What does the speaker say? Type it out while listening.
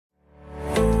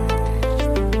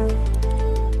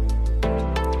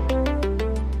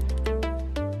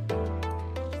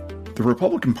The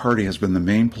Republican Party has been the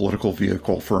main political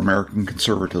vehicle for American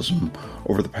conservatism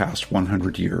over the past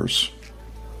 100 years.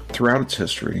 Throughout its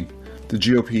history, the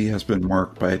GOP has been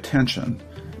marked by a tension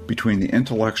between the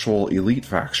intellectual elite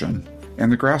faction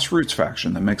and the grassroots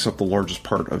faction that makes up the largest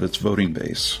part of its voting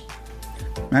base.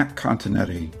 Matt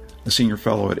Continetti, a senior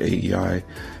fellow at AEI,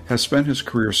 has spent his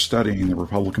career studying the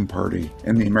Republican Party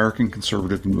and the American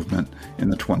conservative movement in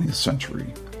the 20th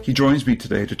century. He joins me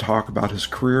today to talk about his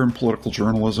career in political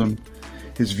journalism,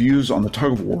 his views on the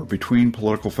tug-of-war between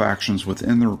political factions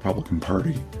within the Republican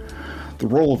Party, the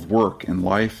role of work in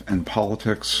life and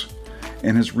politics,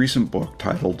 and his recent book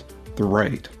titled The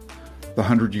Right, The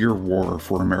 100-Year War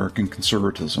for American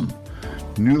Conservatism,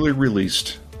 newly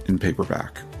released in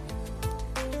paperback.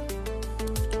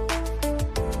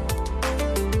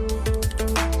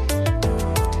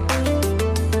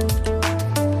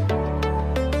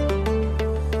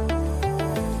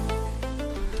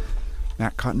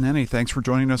 Matt Continetti, thanks for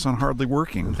joining us on Hardly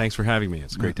Working. Thanks for having me.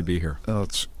 It's great to be here.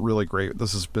 It's really great.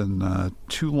 This has been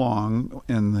too long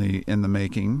in the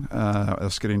making,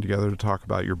 us getting together to talk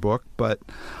about your book. But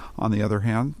on the other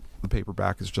hand, the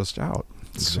paperback is just out.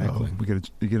 Exactly. So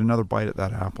we get another bite at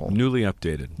that apple. Newly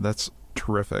updated. That's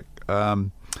terrific.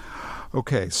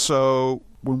 Okay, so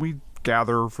when we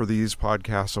gather for these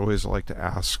podcasts, I always like to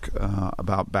ask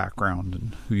about background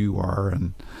and who you are,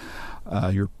 and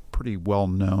you're pretty well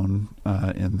known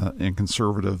in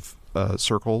conservative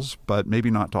circles, but maybe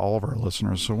not to all of our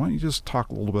listeners. So why don't you just talk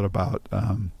a little bit about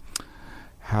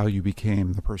how you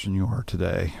became the person you are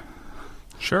today?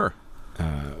 Sure.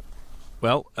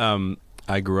 Well,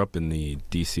 I grew up in the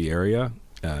D.C. area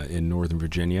in Northern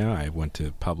Virginia. I went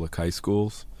to public high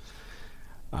schools.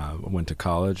 I went to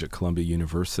college at Columbia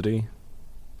University.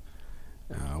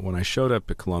 When I showed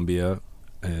up at Columbia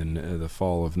in the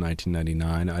fall of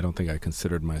 1999, I don't think I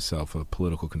considered myself a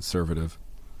political conservative,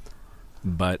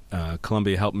 but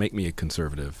Columbia helped make me a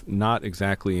conservative, not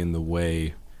exactly in the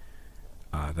way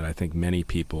that I think many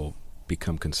people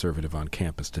become conservative on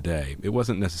campus today. It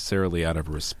wasn't necessarily out of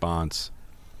a response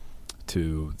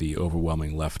to the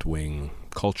overwhelming left-wing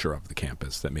culture of the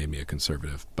campus that made me a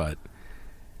conservative, but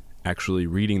actually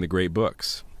reading the great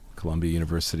books. Columbia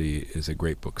University is a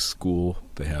great book school.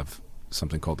 They have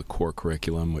something called the core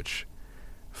curriculum, which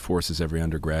forces every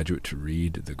undergraduate to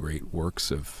read the great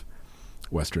works of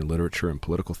Western literature and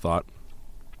political thought.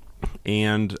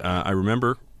 And I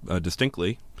remember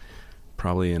distinctly,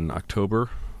 probably in October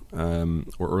or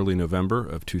early November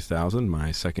of 2000,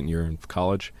 my second year in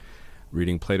college,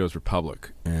 reading Plato's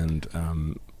Republic. And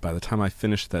by the time I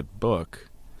finished that book,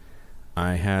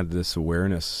 I had this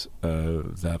awareness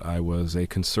that I was a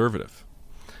conservative.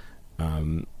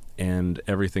 And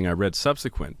everything I read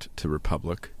subsequent to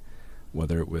Republic,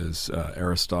 whether it was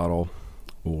Aristotle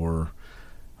or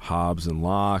Hobbes and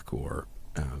Locke or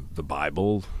the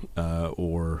Bible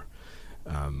or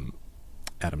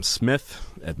Adam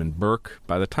Smith, Edmund Burke,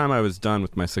 by the time I was done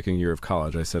with my second year of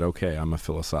college, I said, okay, I'm a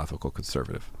philosophical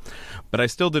conservative. But I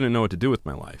still didn't know what to do with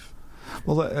my life.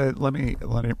 Well, let me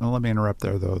interrupt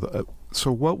there, though.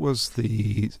 So was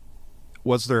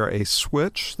there a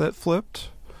switch that flipped?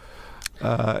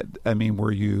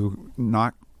 Were you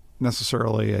not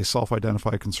necessarily a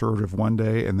self-identified conservative one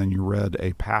day, and then you read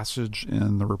a passage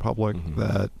in the Republic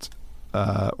that,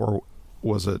 or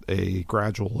was it a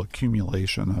gradual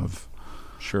accumulation of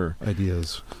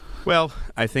ideas? Well,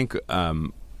 I think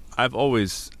I've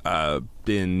always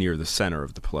been near the center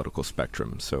of the political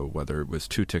spectrum. So whether it was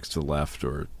 2 ticks to the left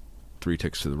or 3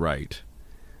 ticks to the right,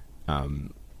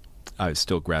 I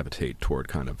still gravitate toward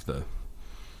kind of the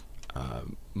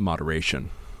moderation.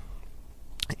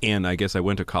 And I guess I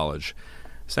went to college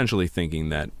essentially thinking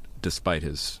that despite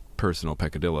his personal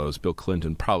peccadillos, Bill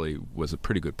Clinton probably was a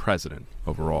pretty good president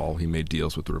overall. He made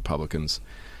deals with the Republicans.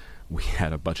 We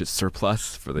had a budget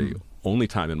surplus for the only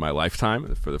time in my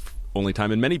lifetime, for the only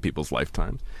time in many people's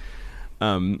lifetimes.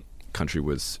 Country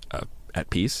was at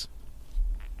peace.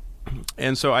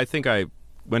 And so I think I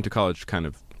went to college kind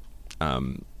of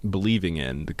believing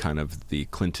in the kind of the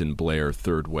Clinton-Blair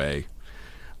third way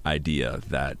idea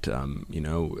that,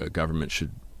 a government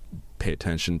should pay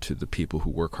attention to the people who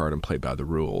work hard and play by the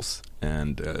rules,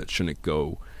 and it shouldn't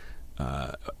go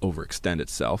overextend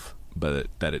itself, but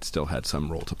that it still had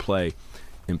some role to play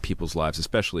in people's lives,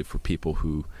 especially for people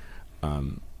who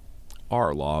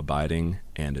are law-abiding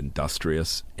and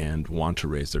industrious and want to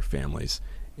raise their families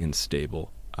in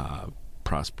stable,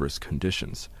 prosperous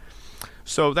conditions.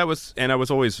 So that was, and I was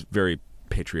always very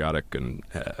patriotic and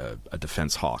a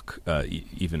defense hawk,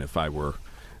 even if I were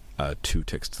 2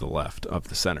 ticks to the left of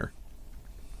the center.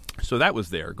 So that was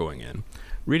there going in.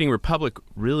 reading Republic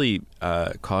really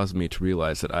caused me to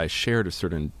realize that I shared a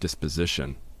certain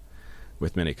disposition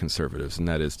with many conservatives, and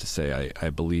that is to say I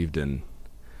believed in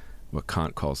what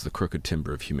Kant calls the crooked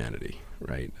timber of humanity,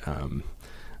 right?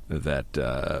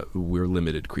 That we're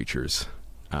limited creatures.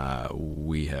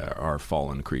 We are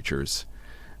fallen creatures.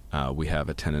 We have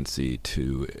a tendency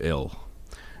to ill.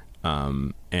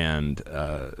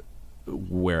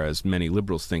 Whereas many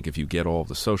liberals think if you get all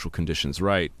the social conditions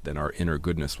right, then our inner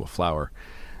goodness will flower.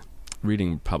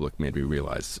 Reading Republic made me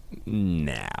realize,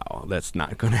 no, that's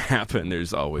not going to happen.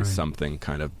 There's always something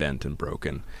kind of bent and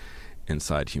broken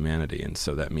inside humanity. And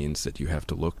so that means that you have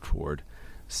to look toward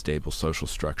stable social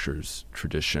structures,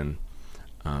 tradition,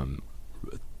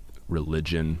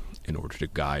 religion, in order to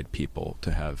guide people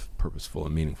to have purposeful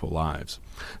and meaningful lives.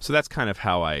 So that's kind of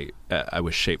how I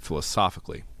was shaped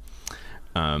philosophically.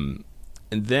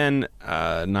 And then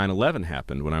 9/11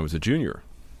 happened when I was a junior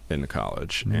in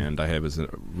college, and I was a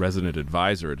resident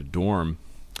advisor at a dorm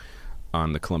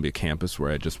on the Columbia campus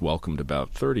where I just welcomed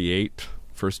about 38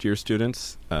 first-year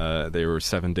students. They were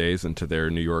 7 days into their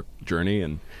New York journey,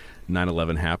 and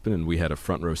 9/11 happened, and we had a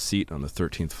front row seat on the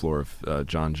 13th floor of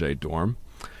John Jay dorm.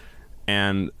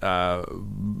 And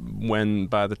when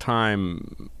by the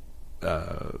time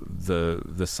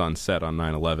the sun set on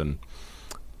 9/11,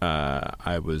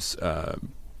 I was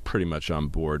pretty much on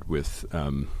board with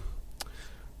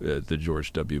the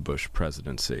George W. Bush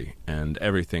presidency, and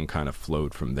everything kind of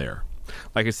flowed from there.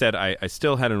 Like I said, I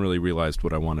still hadn't really realized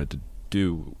what I wanted to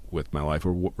do with my life,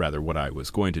 or rather what I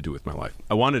was going to do with my life.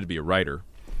 I wanted to be a writer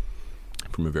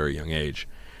from a very young age,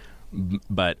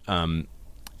 but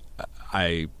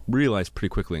I realized pretty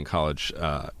quickly in college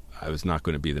I was not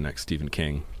going to be the next Stephen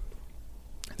King.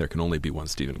 There can only be one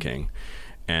Stephen King.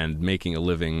 And making a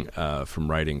living from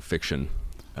writing fiction,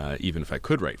 even if I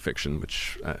could write fiction,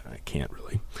 which I can't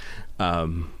really,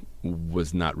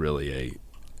 was not really a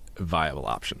viable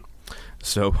option.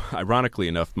 So, ironically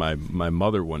enough, my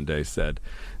mother one day said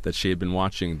that she had been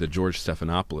watching the George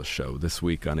Stephanopoulos show this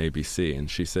week on ABC, and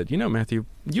she said, Matthew,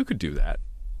 you could do that.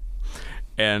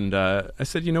 And I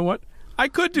said, you know what? I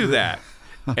could do that.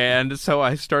 And so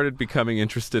I started becoming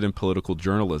interested in political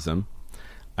journalism.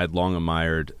 I'd long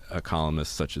admired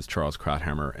columnists such as Charles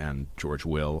Krauthammer and George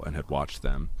Will and had watched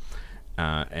them.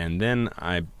 And then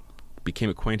I became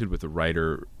acquainted with a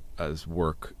writer's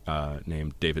work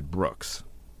named David Brooks.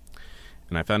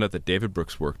 And I found out that David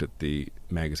Brooks worked at the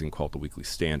magazine called The Weekly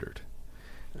Standard.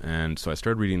 And so I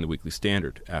started reading The Weekly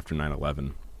Standard after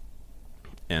 9/11.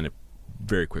 And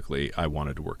very quickly I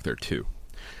wanted to work there too.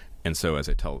 And so as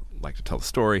I like to tell the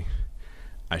story,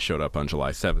 I showed up on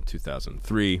July 7th,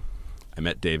 2003. I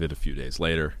met David a few days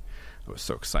later. I was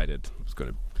so excited. I was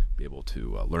going to be able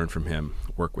to learn from him,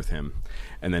 work with him.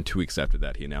 And then 2 weeks after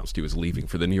that, he announced he was leaving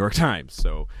for the New York Times.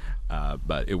 So,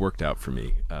 but it worked out for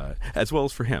me, as well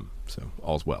as for him. So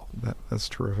all's well. That's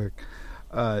terrific.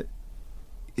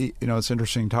 It's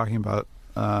interesting talking about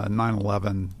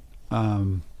 9/11.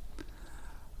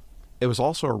 It was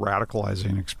also a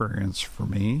radicalizing experience for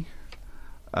me,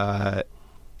 but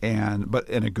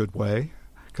in a good way.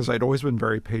 Because I'd always been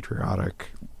very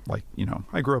patriotic. Like,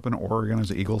 I grew up in Oregon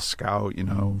as an Eagle Scout,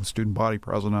 student body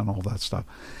president, all that stuff.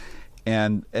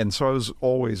 And so I was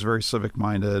always very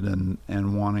civic-minded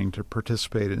and wanting to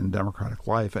participate in democratic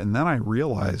life. And then I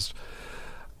realized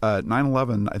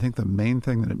 9/11, I think the main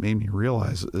thing that it made me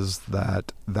realize is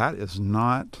that is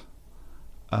not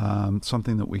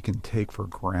something that we can take for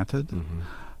granted.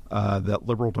 Mm-hmm. That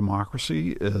liberal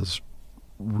democracy is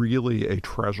really a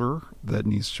treasure that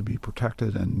needs to be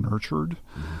protected and nurtured.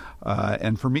 Mm-hmm.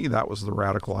 And for me, that was the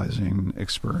radicalizing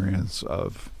experience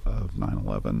of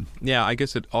 9/11. Yeah, I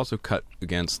guess it also cut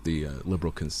against the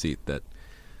liberal conceit that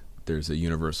there's a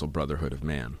universal brotherhood of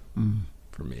man.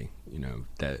 For me,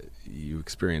 that you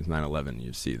experience 9/11,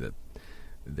 you see that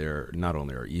there not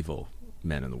only are evil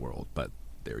men in the world, but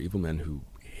there are evil men who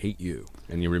hate you.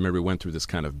 And you remember we went through this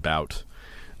kind of bout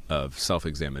of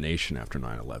self-examination after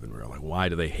 9/11. We were like, why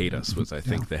do they hate us? Was, I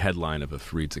think, the headline of a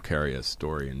Fareed Zakaria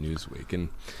story in Newsweek. And,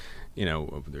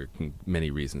 there are many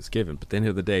reasons given. But at the end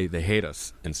of the day, they hate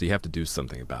us. And so you have to do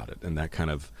something about it. And that kind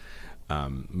of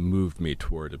moved me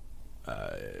toward,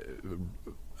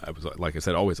 I was, like I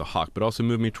said, always a hawk, but also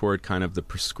moved me toward kind of the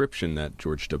prescription that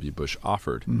George W. Bush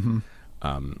offered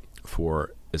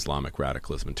for Islamic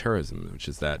radicalism and terrorism, which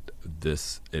is that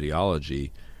this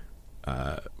ideology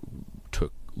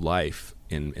took life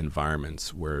in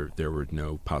environments where there were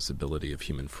no possibility of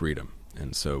human freedom.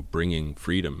 And so bringing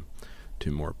freedom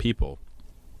to more people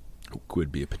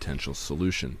would be a potential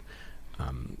solution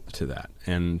to that.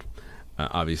 And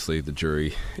Obviously, the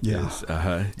jury is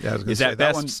that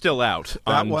best still out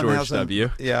on George W.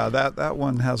 Yeah, that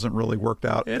one hasn't really worked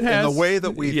out in the way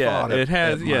that we thought it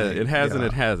has. It has and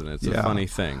it hasn't. It's a funny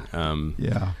thing.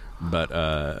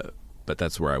 But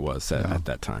that's where I was at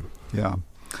that time. Yeah.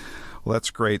 Well,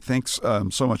 that's great. Thanks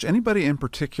so much. Anybody in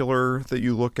particular that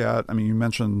you look at? I mean, you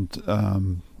mentioned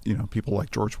people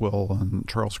like George Will and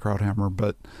Charles Krauthammer,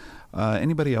 but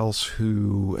anybody else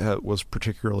who was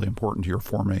particularly important to your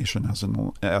formation as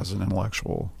an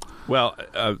intellectual? Well,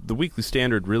 the Weekly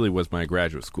Standard really was my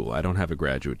graduate school. I don't have a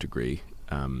graduate degree,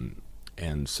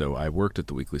 and so I worked at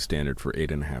the Weekly Standard for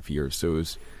 8.5 years. So it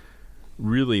was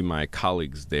really my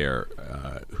colleagues there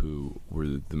who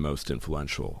were the most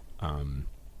influential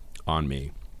on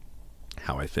me,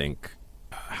 how I think,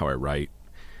 how I write,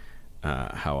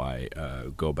 how I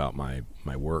go about my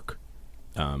work.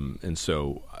 And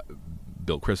so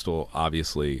Bill Kristol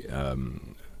obviously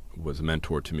was a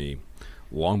mentor to me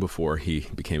long before he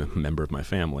became a member of my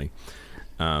family.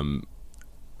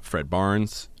 Fred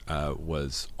Barnes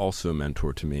was also a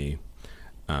mentor to me.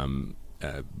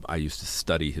 I used to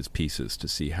study his pieces to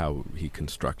see how he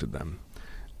constructed them,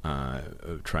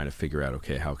 trying to figure out,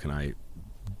 okay, how can I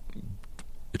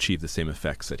achieve the same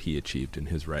effects that he achieved in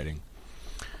his writing?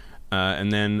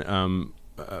 And then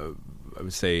I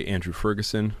would say Andrew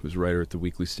Ferguson, who was a writer at the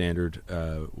Weekly Standard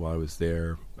while I was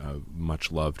there,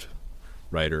 much loved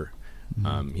writer.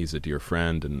 Mm-hmm. He's a dear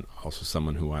friend and also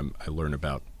someone who I learn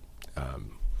about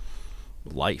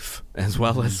life as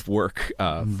well as work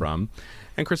from.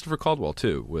 And Christopher Caldwell,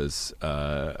 too, was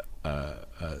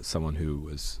someone who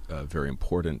was very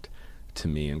important to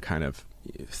me in kind of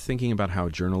thinking about how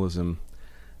journalism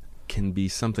can be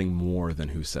something more than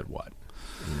who said what.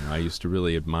 I used to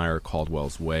really admire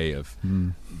Caldwell's way of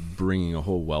bringing a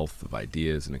whole wealth of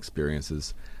ideas and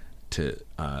experiences to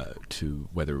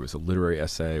whether it was a literary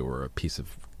essay or a piece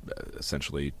of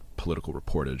essentially political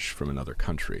reportage from another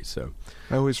country. So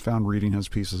I always found reading his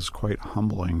pieces quite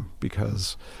humbling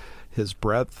because his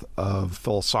breadth of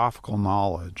philosophical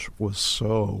knowledge was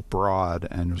so broad,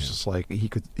 and it was just like he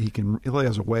really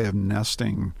has a way of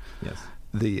nesting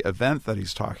the event that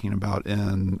he's talking about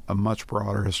in a much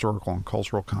broader historical and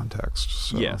cultural context.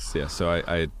 So. Yes. So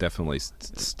I definitely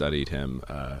studied him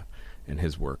and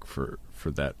his work for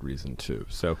that reason too.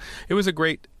 So it was a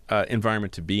great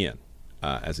environment to be in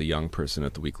as a young person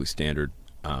at the Weekly Standard.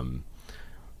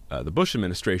 The Bush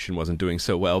administration wasn't doing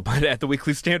so well, but at the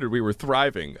Weekly Standard we were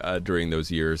thriving during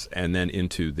those years and then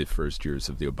into the first years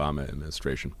of the Obama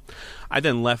administration. I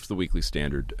then left the Weekly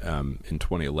Standard in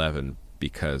 2011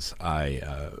 because I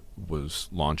was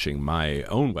launching my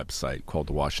own website called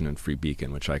the Washington Free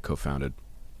Beacon, which I co-founded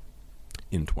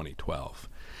in 2012.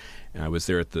 And I was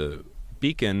there at the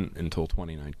Beacon until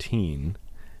 2019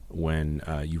 when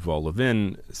Yuval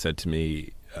Levin said to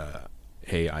me,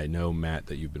 hey, I know, Matt,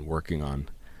 that you've been working on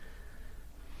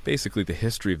basically the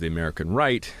history of the American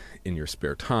right in your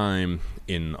spare time.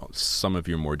 In some of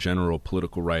your more general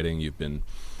political writing, you've been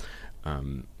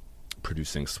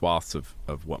producing swaths of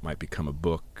what might become a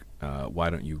book. Why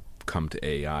don't you come to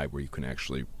AAI where you can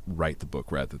actually write the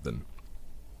book rather than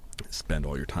spend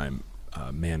all your time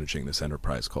managing this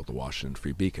enterprise called the Washington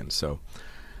Free Beacon? So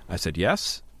I said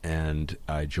yes, and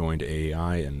I joined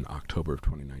AAI in October of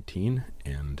 2019,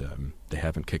 and they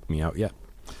haven't kicked me out yet.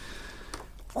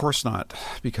 Of course not,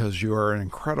 because you are an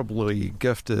incredibly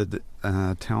gifted,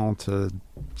 talented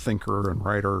thinker and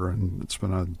writer, and it's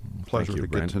been a pleasure to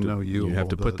get to know you. You have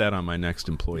to put that on my next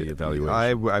employee evaluation.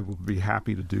 I would be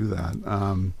happy to do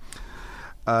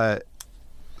that.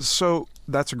 So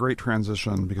that's a great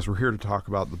transition because we're here to talk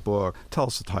about the book. Tell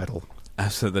us the title.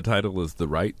 So the title is The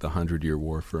Right, The 100-Year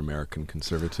War for American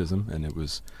Conservatism, and it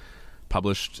was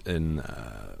published in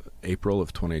April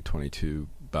of 2022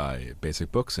 by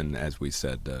Basic Books, and as we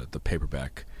said, the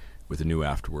paperback with a new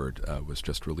afterword was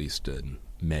just released in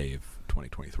May of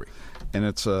 2023. And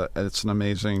it's an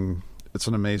amazing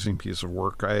piece of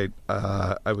work. I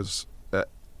was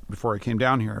before I came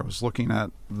down here, I was looking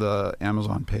at the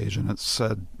Amazon page, and it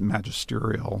said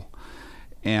magisterial,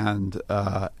 and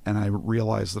I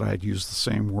realized that I had used the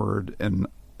same word in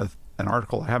an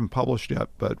article I haven't published yet,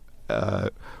 but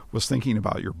was thinking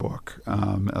about your book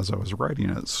as I was writing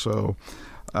it. So.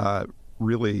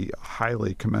 Really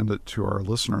highly commend it to our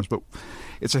listeners. But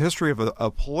it's a history of a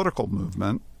political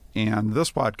movement, and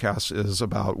this podcast is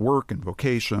about work and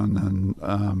vocation.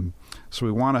 And so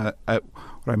we want to,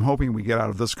 what I'm hoping we get out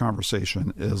of this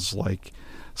conversation is like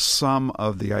some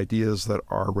of the ideas that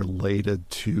are related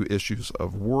to issues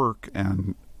of work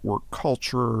and work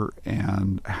culture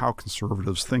and how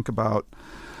conservatives think about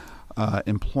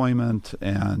employment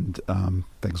and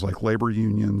things like labor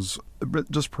unions.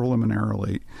 But just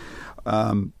preliminarily,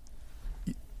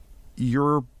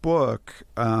 your book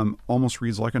almost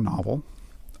reads like a novel.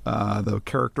 The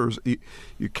characters,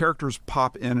 your characters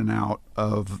pop in and out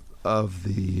of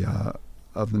the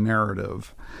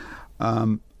narrative.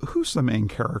 Who's the main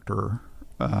character,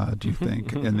 do you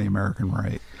think, in The American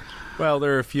Right? Well,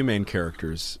 there are a few main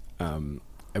characters.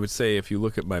 I would say if you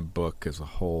look at my book as a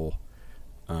whole,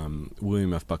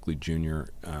 William F. Buckley Jr.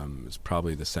 Is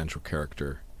probably the central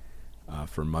character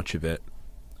for much of it.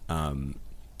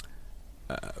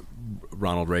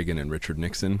 Ronald Reagan and Richard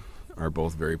Nixon are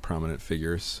both very prominent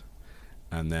figures.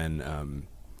 And then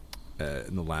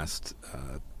in the last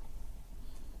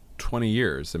 20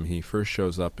 years, I mean, he first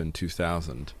shows up in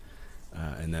 2000,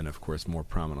 and then, of course, more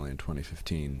prominently in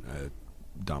 2015,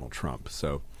 Donald Trump.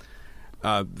 So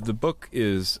the book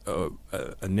is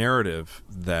a narrative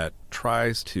that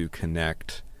tries to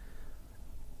connect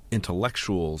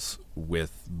intellectuals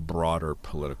with broader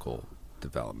political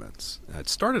developments. It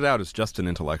started out as just an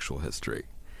intellectual history,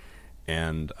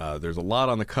 and there's a lot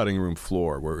on the cutting room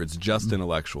floor where it's just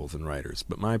intellectuals and writers.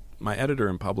 But my editor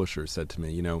and publisher said to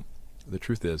me, the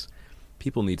truth is,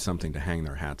 people need something to hang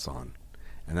their hats on,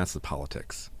 and that's the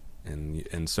politics.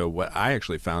 And so what I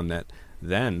actually found that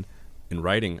then in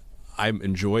writing, I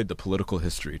enjoyed the political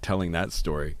history, telling that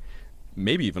story,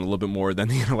 maybe even a little bit more than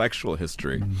the intellectual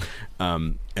history.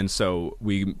 And so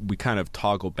we kind of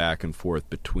toggle back and forth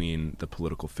between the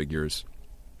political figures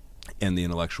and the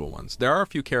intellectual ones. There are a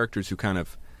few characters who kind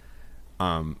of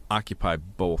occupy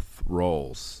both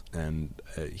roles. And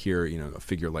here, a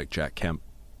figure like Jack Kemp,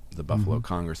 the Buffalo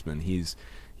congressman,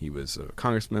 he was a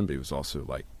congressman, but he was also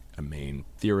like a main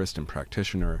theorist and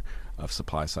practitioner of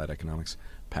supply-side economics.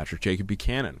 Patrick Jacob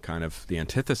Buchanan, kind of the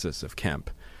antithesis of Kemp.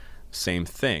 Same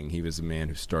thing. He was a man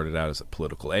who started out as a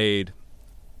political aide,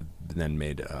 then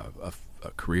made a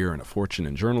career and a fortune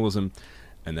in journalism,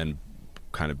 and then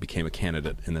kind of became a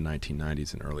candidate in the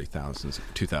 1990s and early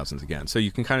 2000s again. So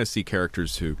you can kind of see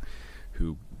characters who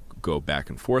go back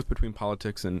and forth between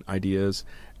politics and ideas,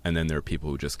 and then there are people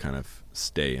who just kind of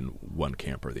stay in one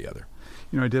camp or the other.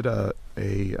 I did a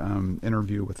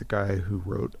interview with a guy who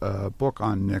wrote a book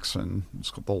on Nixon.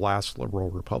 It's called The Last Liberal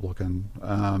Republican.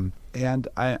 And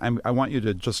I want you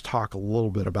to just talk a little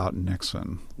bit about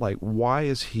Nixon. Like, why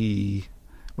is he...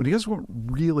 Well, he wasn't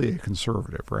really a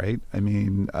conservative, right? I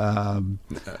mean...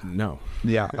 no.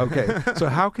 Yeah, okay. So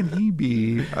how can he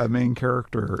be a main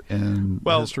character in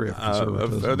the history of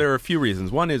conservatism? There are a few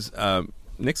reasons. One is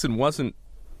Nixon wasn't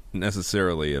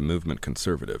necessarily a movement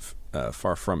conservative,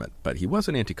 far from it, but he was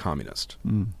an anti-communist.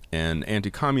 And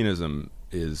anti-communism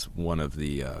is one of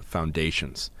the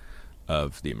foundations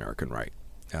of the American right.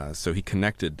 So he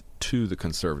connected to the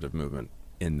conservative movement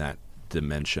in that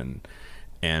dimension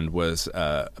and was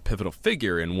a pivotal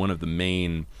figure in one of the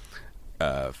main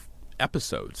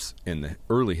episodes in the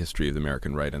early history of the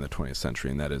American right in the 20th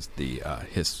century, and that is the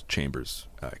Hiss-Chambers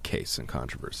case and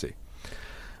controversy.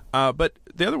 But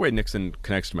the other way Nixon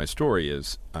connects to my story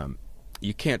is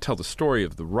you can't tell the story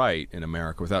of the right in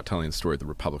America without telling the story of the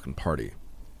Republican Party.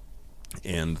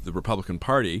 And the Republican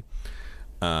Party,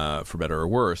 for better or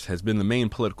worse, has been the main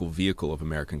political vehicle of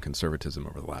American conservatism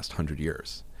over the last 100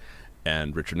 years.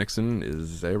 And Richard Nixon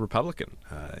is a Republican.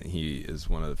 He is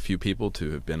one of the few people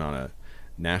to have been on a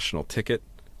national ticket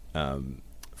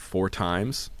 4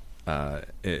 times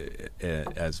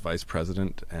as vice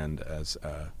president and as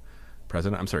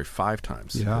president. I'm sorry, 5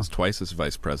 times. Yeah. As twice as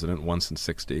vice president, once in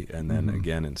 60, and then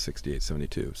again in 68,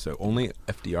 72. So only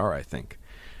FDR, I think,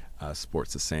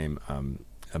 sports the same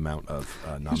amount of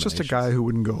nominations. He's just a guy who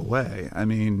wouldn't go away. I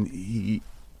mean,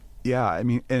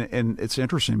 and it's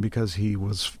interesting because he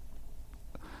was...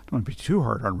 I don't want to be too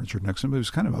hard on Richard Nixon, but he was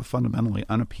kind of a fundamentally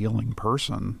unappealing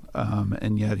person,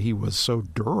 and yet he was so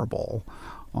durable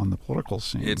on the political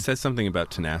scene. It says something about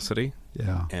tenacity,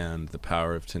 yeah, and the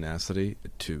power of tenacity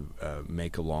to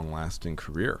make a long-lasting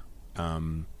career.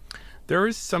 There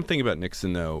is something about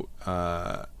Nixon, though.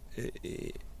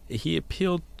 He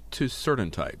appealed to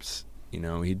certain types.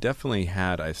 He definitely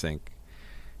had, I think,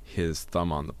 his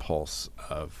thumb on the pulse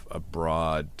of a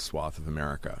broad swath of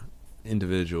America.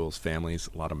 Individuals, families,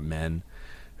 a lot of men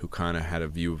who kind of had a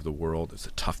view of the world. It's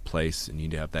a tough place, and you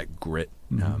need to have that grit.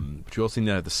 But you also need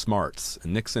to have the smarts.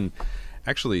 And Nixon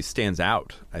actually stands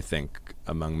out, I think,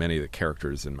 among many of the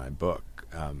characters in my book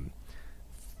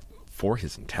for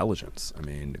his intelligence. I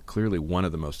mean, clearly one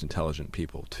of the most intelligent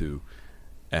people to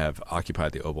have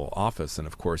occupied the Oval Office. And,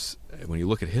 of course, when you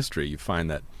look at history, you find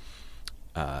that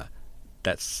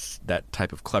that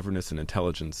type of cleverness and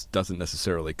intelligence doesn't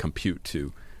necessarily compute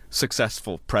to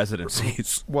successful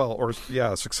presidencies. Well, or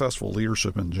successful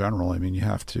leadership in general. I mean,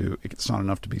 it's not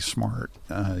enough to be smart.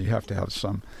 You have to have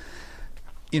some,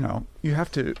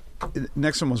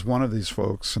 Nixon was one of these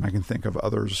folks, and I can think of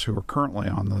others who are currently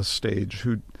on the stage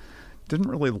who didn't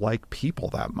really like people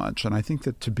that much. And I think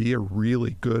that to be a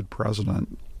really good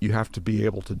president, you have to be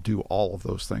able to do all of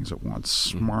those things at once: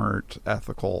 smart,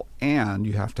 ethical, and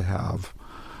you have to have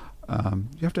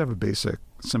a basic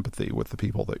sympathy with the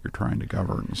people that you're trying to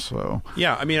govern. So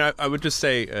yeah, I mean, I would just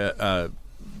say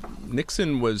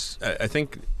Nixon was. I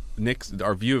think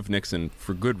our view of Nixon,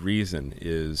 for good reason,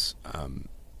 is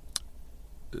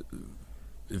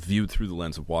viewed through the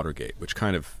lens of Watergate, which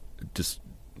kind of just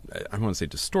I don't want to say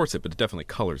distorts it, but it definitely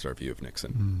colors our view of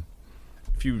Nixon.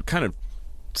 If you kind of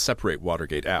separate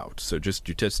Watergate out, so you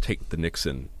just take the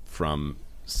Nixon from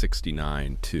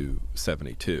 69 to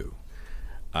 72.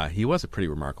 He was a pretty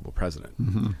remarkable president,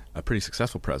 a pretty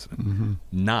successful president,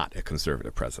 not a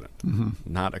conservative president,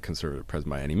 not a conservative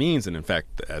president by any means. And in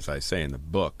fact, as I say in the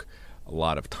book, a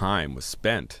lot of time was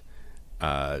spent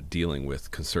dealing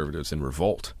with conservatives in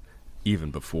revolt,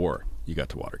 even before you got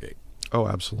to Watergate. Oh,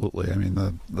 absolutely. I mean,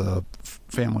 the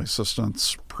family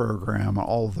assistance program,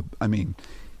 he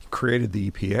created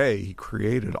the EPA, he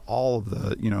created all of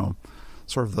the,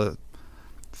 sort of the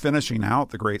finishing out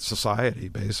the Great Society,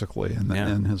 basically,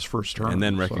 in his first term. And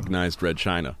then recognized Red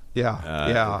China. For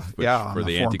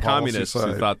the anti-communists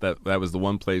who thought that was the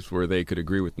one place where they could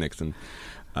agree with Nixon,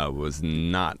 was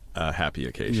not a happy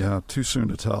occasion. Yeah, too soon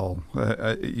to tell.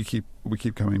 We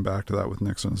keep coming back to that with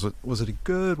Nixon. Was it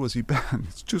good? Was he bad?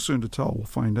 It's too soon to tell. We'll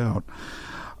find out.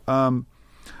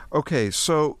 Okay,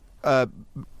 so...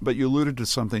 but you alluded to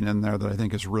something in there that I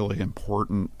think is really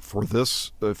important for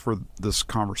this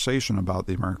conversation about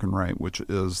the American right, which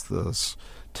is this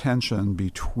tension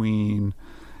between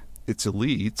its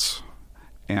elites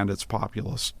and its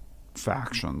populist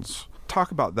factions.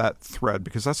 Talk about that thread,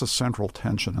 because that's a central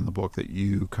tension in the book that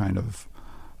you kind of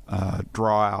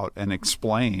draw out and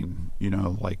explain.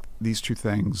 Like these two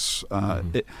things.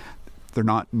 They're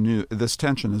not new. This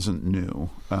tension isn't new.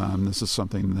 This is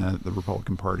something that the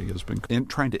Republican Party has been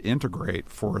trying to integrate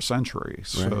for a century.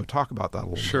 So talk about that a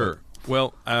little bit. Sure.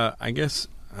 Well, I guess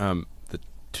the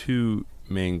two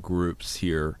main groups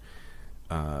here,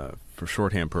 for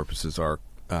shorthand purposes, are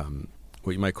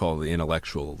what you might call the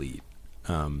intellectual elite.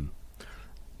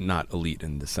 Not elite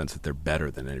in the sense that they're better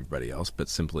than everybody else, but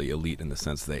simply elite in the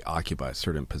sense that they occupy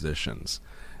certain positions.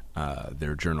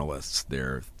 They're journalists,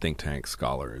 they're think tank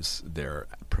scholars, they're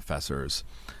professors,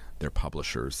 they're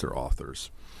publishers, they're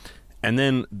authors. And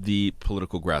then the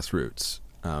political grassroots,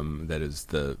 that is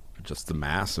just the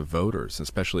mass of voters,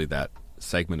 especially that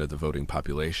segment of the voting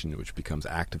population which becomes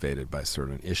activated by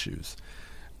certain issues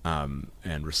and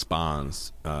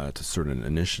responds to certain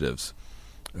initiatives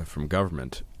from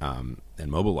government and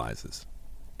mobilizes.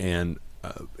 And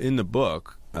in the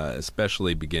book,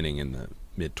 especially beginning in the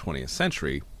mid-20th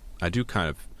century, I do kind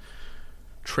of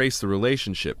trace the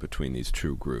relationship between these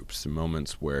two groups, the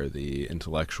moments where the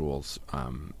intellectuals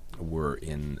were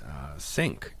in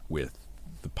sync with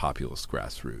the populist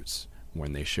grassroots,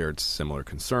 when they shared similar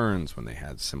concerns, when they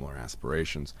had similar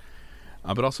aspirations,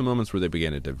 but also moments where they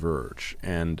began to diverge.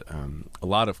 And a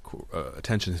lot of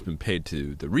attention has been paid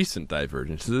to the recent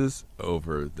divergences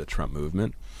over the Trump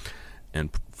movement and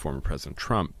former President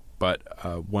Trump. But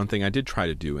one thing I did try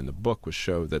to do in the book was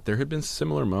show that there had been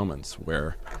similar moments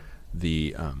where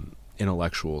the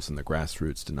intellectuals and the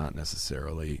grassroots did not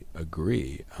necessarily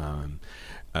agree.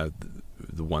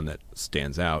 The one that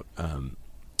stands out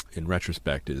in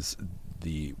retrospect is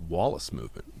the Wallace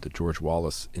movement, the George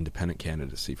Wallace independent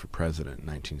candidacy for president in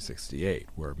 1968,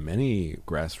 where many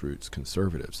grassroots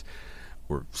conservatives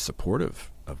were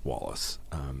supportive of Wallace,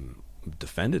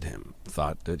 defended him,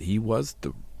 thought that he was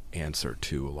the answer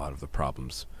to a lot of the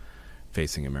problems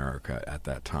facing America at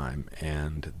that time,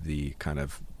 and the kind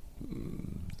of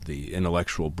the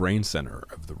intellectual brain center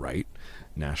of the right,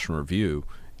 National Review,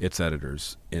 its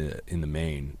editors in the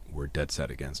main were dead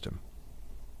set against him.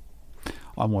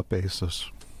 On what basis?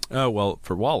 Well,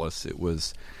 for Wallace, it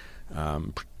was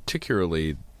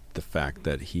particularly the fact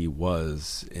that he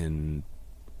was in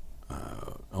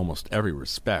almost every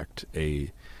respect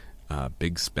a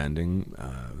big spending,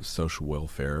 social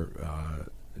welfare,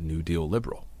 New Deal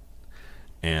liberal.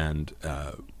 And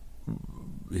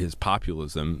his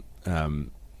populism,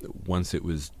 once it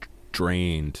was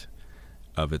drained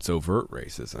of its overt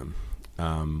racism,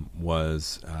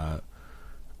 was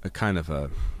a kind of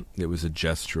it was a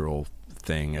gestural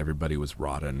thing. Everybody was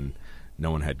rotten.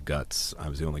 No one had guts. I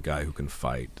was the only guy who can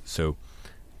fight. So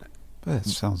That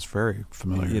sounds very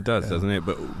familiar. It does, doesn't it?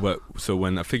 But so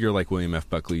when a figure like William F.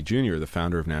 Buckley Jr., the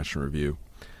founder of National Review,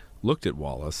 looked at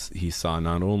Wallace, he saw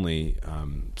not only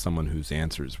someone whose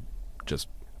answers just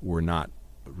were not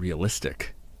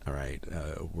realistic, all right,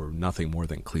 were nothing more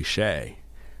than cliche,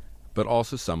 but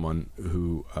also someone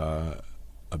who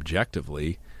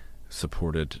objectively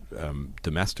supported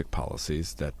domestic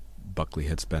policies that Buckley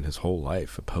had spent his whole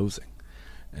life opposing.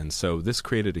 And so this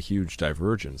created a huge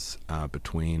divergence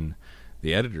between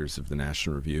the editors of the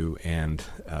National Review and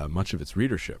much of its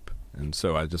readership. And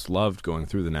so I just loved going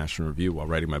through the National Review while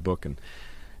writing my book. And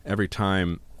every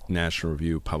time National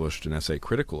Review published an essay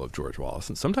critical of George Wallace,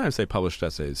 and sometimes they published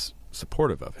essays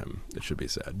supportive of him, it should be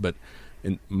said, but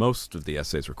most of the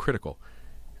essays were critical.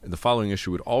 The following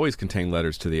issue would always contain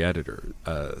letters to the editor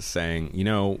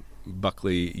saying,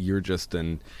 Buckley, you're just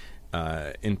an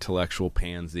intellectual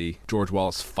pansy. George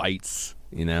Wallace fights,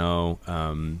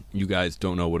 you guys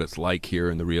don't know what it's like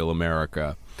here in the real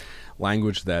America.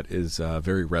 Language that is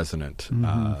very resonant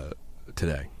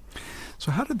today.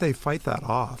 So how did they fight that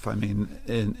off? I mean,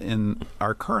 in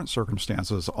our current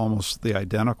circumstances, almost the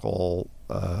identical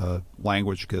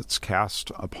language gets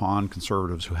cast upon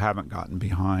conservatives who haven't gotten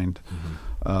behind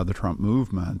the Trump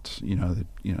movement.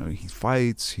 He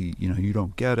fights. You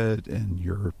don't get it, and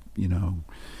you're an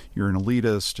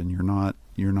elitist, and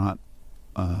you're not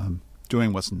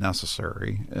doing what's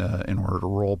necessary in order to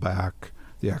roll back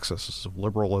the excesses of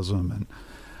liberalism,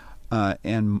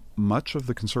 and much of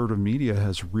the conservative media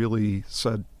has really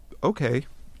said, okay,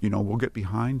 we'll get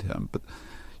behind him. But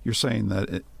you're saying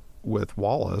that with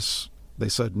Wallace, they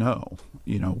said no.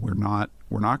 We're not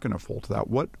going to fold to that.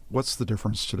 What's the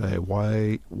difference today?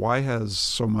 Why has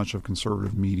so much of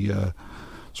conservative media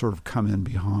sort of come in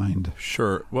behind?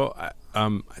 Sure. Well, I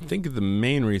think the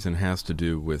main reason has to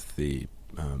do with the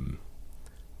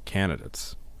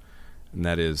candidates. And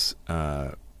that is, in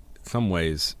some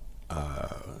ways,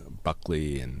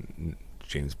 Buckley and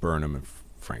James Burnham and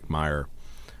Frank Meyer,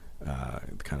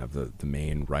 kind of the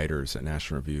main writers at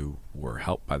National Review, were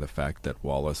helped by the fact that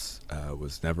Wallace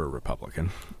was never a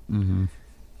Republican. Mm-hmm.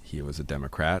 He was a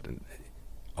Democrat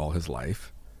all his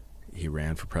life. He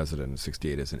ran for president in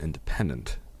 '68 as an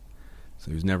independent.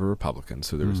 So he was never a Republican,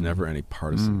 so there was never any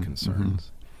partisan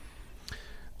concerns.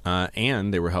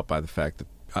 And they were helped by the fact that,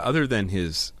 other than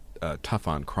his tough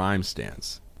on crime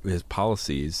stance, his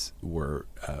policies were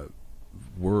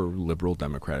liberal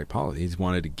democratic policies. He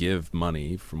wanted to give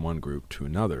money from one group to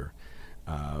another.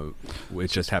 It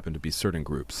just happened to be certain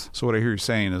groups. So what I hear you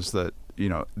saying is that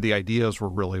the ideas were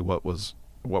really what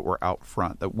were out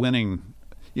front. That winning,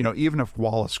 even if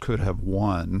Wallace could have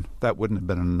won, that wouldn't have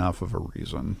been enough of a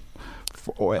reason.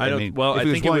 I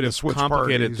think it would have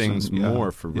complicated things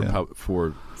more for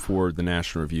the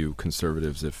National Review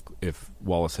conservatives if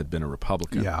Wallace had been a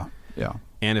Republican. Yeah.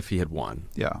 And if he had won.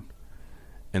 Yeah.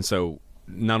 And so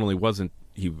not only was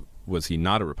he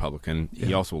not a Republican,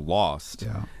 he also lost.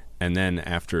 Yeah. And then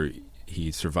after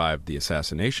he survived the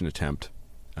assassination attempt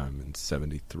in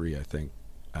 '73, I think,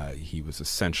 he was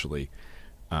essentially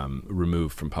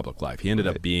removed from public life. He ended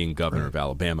up being governor of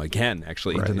Alabama again,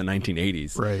 actually, into the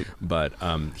 1980s. Right. But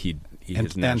and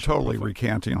totally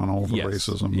recanting on all the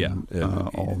racism,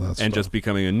 all that stuff. And just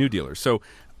becoming a New Dealer. So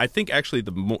I think actually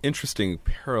the more interesting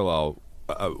parallel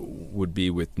would be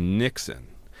with Nixon.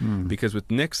 Because with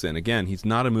Nixon, again, he's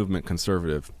not a movement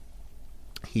conservative.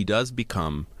 He does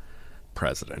become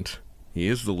president. He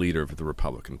is the leader of the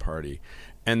Republican Party.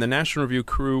 And the National Review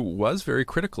crew was very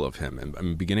critical of him.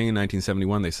 And beginning in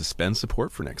 1971, they suspend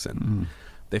support for Nixon.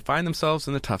 They find themselves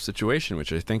in a tough situation,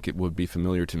 which I think it would be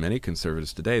familiar to many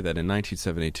conservatives today, that in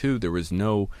 1972 there was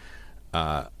no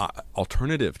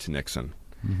alternative to Nixon.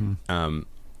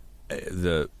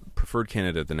 The preferred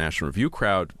candidate of the National Review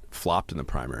crowd flopped in the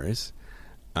primaries.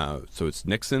 So it's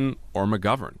Nixon or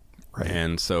McGovern. Right.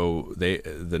 And so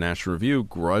the National Review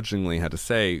grudgingly had to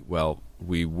say, well,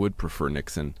 we would prefer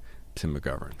Nixon to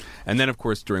McGovern. And then, of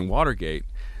course, during Watergate,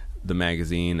 the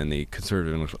magazine and the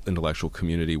conservative intellectual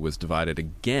community was divided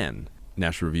again.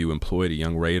 National Review employed a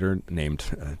young writer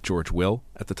named George Will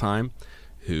at the time,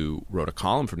 who wrote a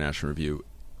column for National Review.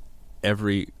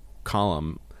 Every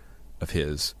column of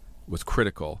his was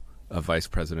critical of Vice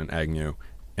President Agnew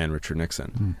and Richard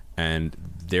Nixon. And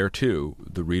there, too,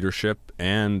 the readership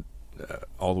and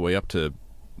all the way up to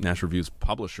National Review's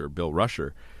publisher, Bill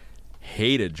Rusher,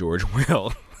 hated George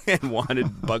Will and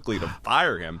wanted Buckley to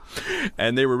fire him.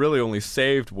 And they were really only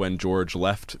saved when George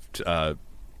left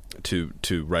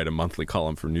to write a monthly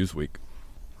column for Newsweek.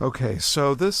 Okay,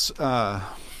 so this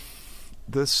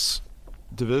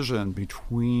division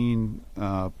between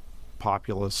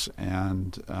populists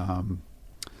and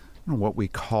what we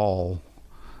call,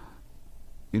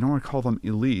 you don't want to call them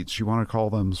elites. You want to call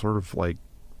them sort of like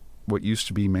what used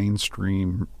to be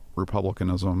mainstream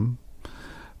republicanism.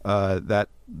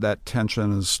 That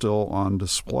tension is still on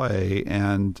display,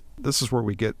 and this is where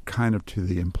we get kind of to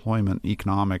the employment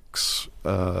economics,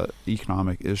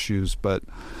 economic issues. But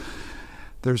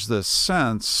there's this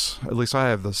sense, at least I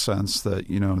have the sense, that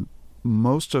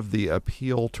most of the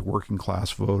appeal to working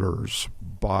class voters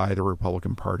by the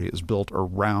Republican Party is built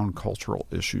around cultural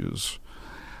issues,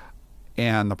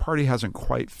 and the party hasn't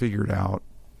quite figured out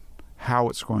how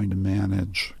it's going to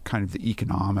manage kind of the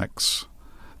economics,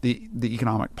 the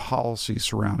economic policy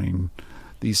surrounding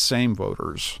these same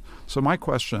voters. So my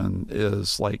question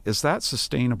is, is that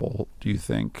sustainable, do you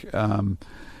think? Are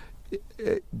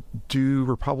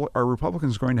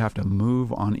Republicans going to have to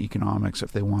move on economics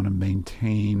if they want to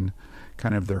maintain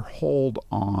kind of their hold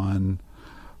on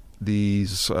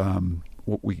these,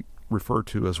 what we refer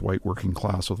to as white working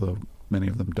class, although many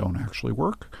of them don't actually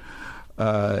work?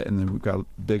 And then we've got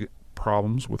big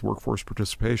problems with workforce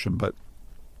participation, but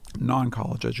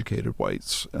non-college educated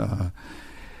whites.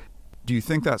 Do you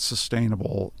think that's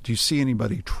sustainable? Do you see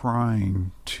anybody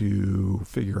trying to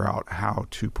figure out how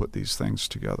to put these things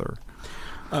together?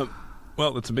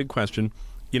 Well, it's a big question.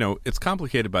 It's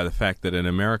complicated by the fact that in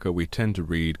America we tend to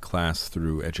read class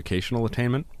through educational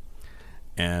attainment,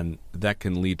 and that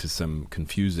can lead to some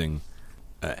confusing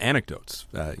anecdotes.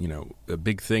 A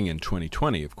big thing in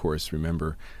 2020, of course,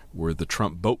 remember, were the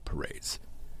Trump boat parades.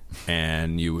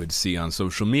 And you would see on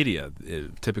social media,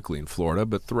 typically in Florida,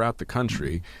 but throughout the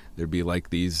country, there'd be like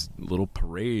these little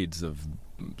parades of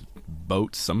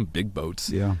boats, some big boats,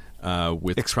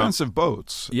 with expensive Trump,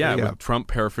 boats, with Trump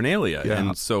paraphernalia. Yeah.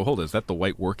 And so, is that the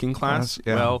white working class?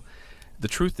 Yeah. Well, the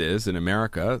truth is, in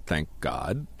America, thank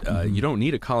God, you don't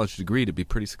need a college degree to be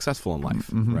pretty successful in life,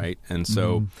 right? And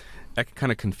so that can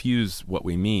kind of confuse what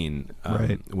we mean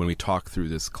when we talk through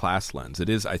this class lens. It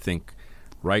is, I think,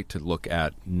 right to look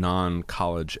at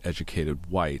non-college educated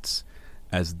whites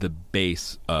as the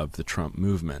base of the Trump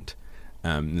movement.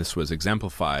 This was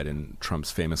exemplified in Trump's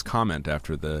famous comment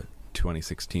after the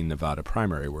 2016 Nevada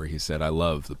primary, where he said, "I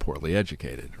love the poorly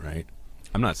educated," right?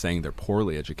 I'm not saying they're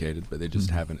poorly educated, but they just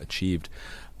haven't achieved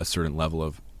a certain level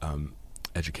of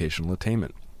educational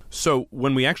attainment. So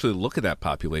when we actually look at that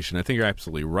population, I think you're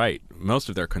absolutely right. Most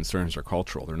of their concerns are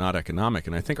cultural. They're not economic.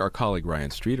 And I think our colleague Ryan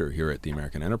Streeter here at the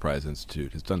American Enterprise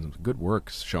Institute has done some good work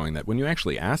showing that when you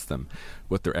actually ask them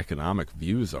what their economic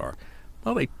views are,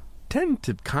 well, they tend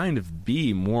to kind of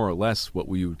be more or less what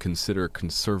we would consider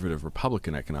conservative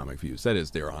Republican economic views. That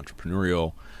is, they're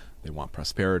entrepreneurial, they want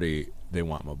prosperity, they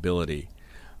want mobility.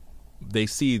 They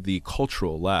see the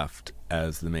cultural left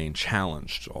as the main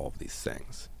challenge to all of these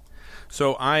things.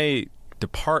 So I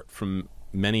depart from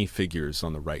many figures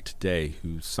on the right today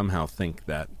who somehow think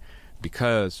that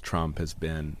because Trump has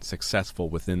been successful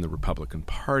within the Republican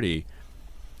Party,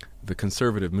 the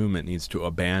conservative movement needs to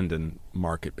abandon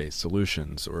market-based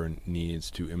solutions or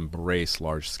needs to embrace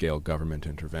large-scale government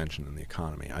intervention in the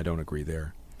economy. I don't agree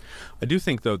there. I do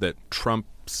think, though, that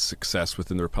Trump's success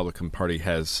within the Republican Party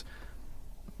has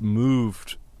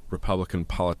moved Republican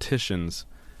politicians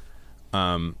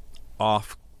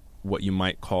off what you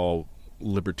might call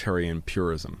libertarian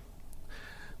purism.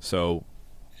 So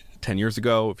 10 years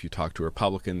ago, if you talked to a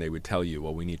Republican, they would tell you,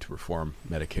 well, we need to reform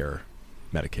Medicare,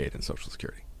 Medicaid, and Social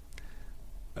Security.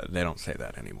 They don't say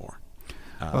that anymore.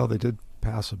 Well, they did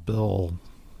pass a bill.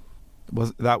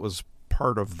 That was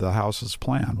part of the House's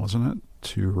plan, wasn't it,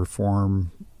 to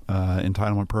reform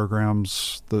entitlement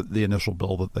programs? The initial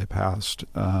bill that they passed,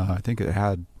 I think it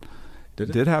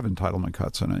did have entitlement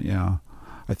cuts in it. Yeah,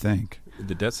 I think.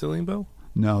 The debt ceiling bill?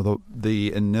 No,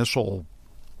 the initial,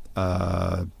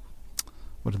 what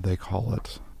did they call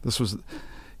it?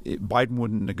 Biden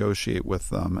wouldn't negotiate with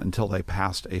them until they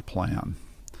passed a plan.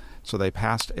 So they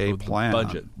passed a plan,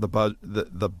 the budget,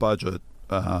 the budget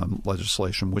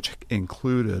legislation, which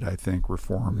included, I think,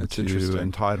 reform to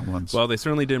entitlements. Well, they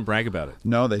certainly didn't brag about it.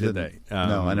 No, they did didn't.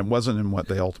 No, and it wasn't in what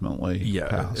they ultimately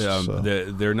passed.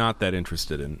 They're not that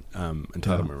interested in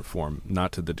entitlement reform,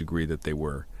 not to the degree that they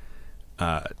were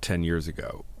 10 years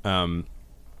ago.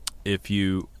 If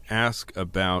you ask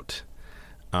about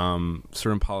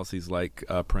certain policies like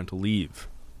parental leave,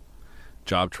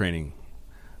 job training,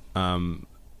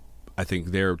 I think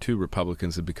there, too,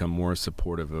 Republicans have become more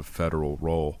supportive of federal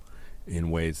role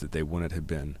in ways that they wouldn't have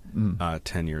been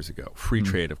 10 years ago. Free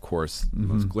trade, of course, the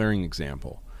most glaring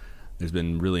example. There's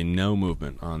been really no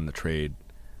movement on the trade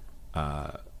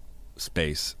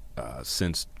space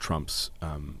since Trump's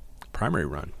primary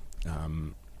run.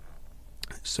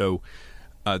 So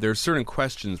there are certain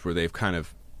questions where they've kind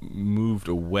of moved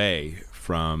away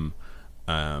from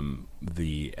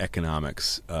the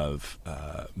economics of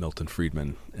Milton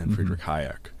Friedman and Friedrich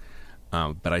Hayek.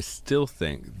 But I still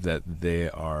think that they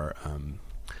are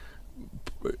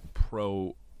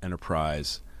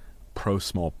pro-enterprise,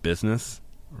 pro-small business,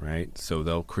 right? So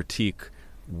they'll critique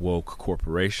woke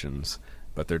corporations,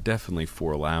 but they're definitely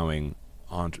for allowing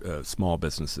small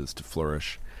businesses to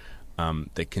flourish.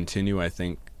 They continue, I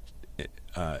think,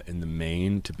 in the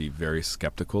main, to be very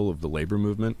skeptical of the labor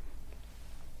movement,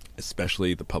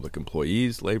 especially the public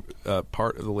employees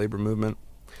part of the labor movement.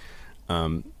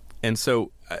 And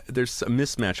so there's a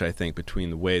mismatch, I think, between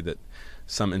the way that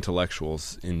some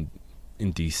intellectuals in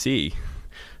D.C.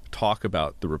 talk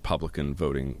about the Republican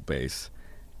voting base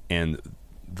and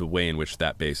the way in which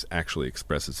that base actually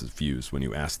expresses its views when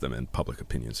you ask them in public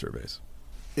opinion surveys.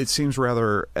 It seems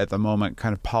rather, at the moment,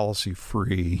 kind of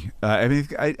policy-free.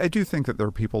 I do think that there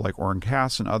are people like Orrin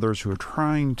Cass and others who are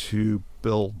trying to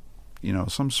build,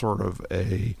 some sort of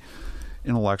a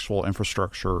intellectual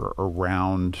infrastructure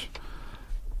around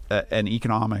an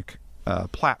economic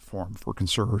platform for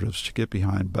conservatives to get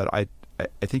behind. But I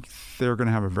think they're going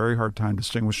to have a very hard time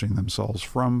distinguishing themselves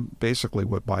from basically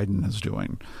what Biden is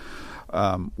doing,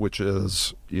 which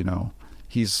is,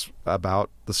 he's about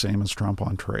the same as Trump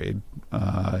on trade.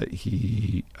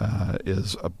 He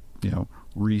is,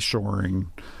 reshoring,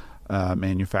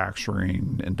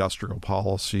 manufacturing, industrial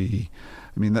policy.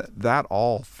 I mean, that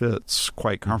all fits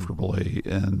quite comfortably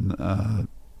in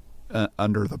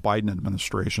under the Biden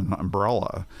administration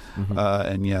umbrella.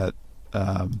 And yet,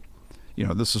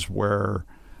 this is where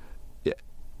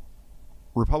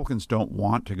Republicans don't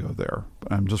want to go there.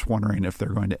 But I'm just wondering if they're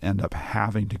going to end up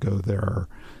having to go there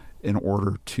in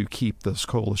order to keep this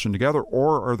coalition together,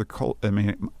 or are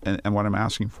and what I'm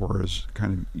asking for is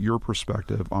kind of your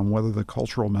perspective on whether the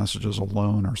cultural messages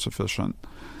alone are sufficient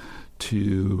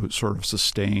to sort of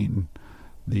sustain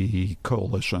the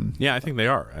coalition. Yeah, I think they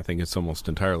are. I think it's almost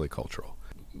entirely cultural.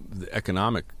 The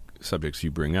economic subjects you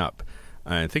bring up,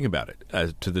 think about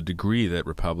it. To the degree that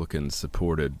Republicans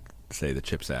supported, say, the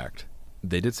CHIPS Act,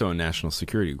 they did so on national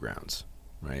security grounds,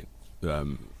 right?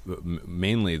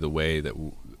 Mainly the way that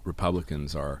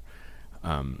Republicans are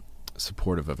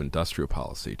supportive of industrial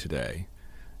policy today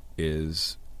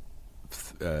is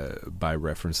by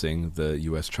referencing the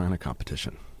U.S.-China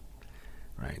competition,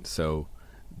 right? So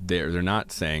they're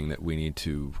not saying that we need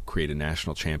to create a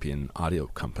national champion audio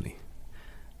company.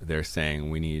 They're saying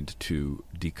we need to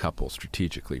decouple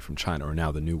strategically from China, or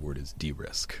now the new word is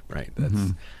de-risk, right?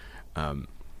 That's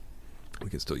we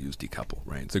can still use decouple,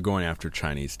 right? So going after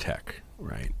Chinese tech,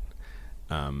 right?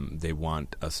 They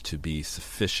want us to be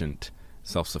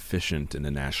self-sufficient in the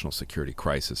national security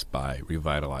crisis by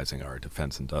revitalizing our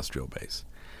defense industrial base.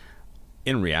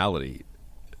 In reality,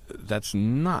 that's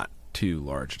not too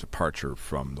large a departure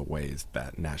from the ways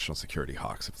that national security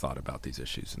hawks have thought about these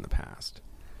issues in the past.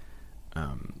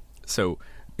 So,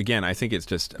 again, I think it's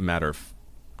just a matter of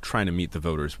trying to meet the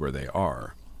voters where they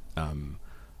are.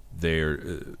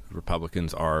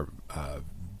 Republicans are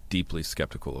deeply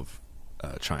skeptical of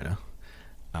China.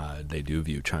 They do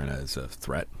view China as a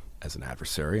threat, as an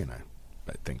adversary, and I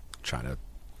think China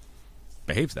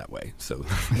behaves that way, so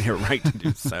they're right to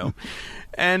do so.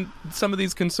 And some of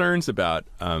these concerns about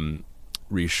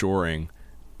reshoring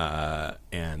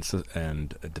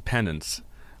and dependence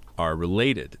are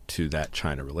related to that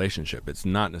China relationship. It's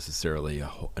not necessarily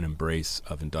an embrace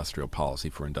of industrial policy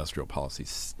for industrial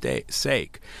policy's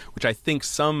sake, which I think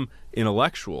some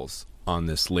intellectuals on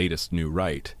this latest new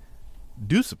right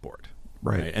do support.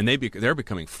 Right? And they're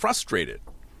becoming frustrated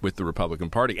with the Republican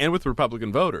Party and with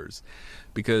Republican voters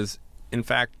because, in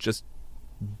fact, just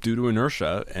due to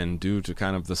inertia and due to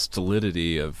kind of the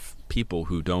stolidity of people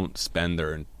who don't spend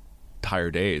their entire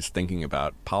days thinking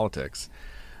about politics,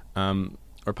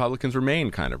 Republicans remain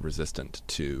kind of resistant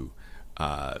to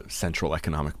central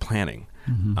economic planning,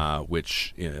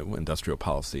 which industrial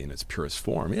policy in its purest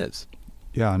form is.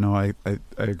 Yeah, no, I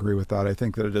agree with that. I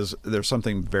think that there's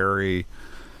something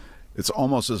it's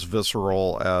almost as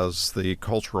visceral as the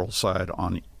cultural side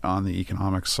on the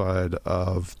economic side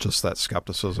of just that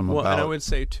skepticism. Well, and I would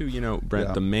say too,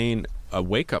 Brent, the main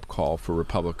wake-up call for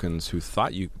Republicans who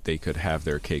thought they could have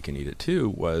their cake and eat it too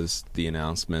was the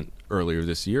announcement earlier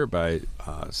this year by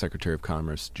Secretary of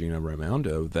Commerce Gina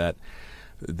Raimondo that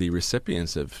the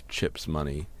recipients of CHIPS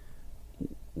money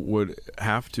would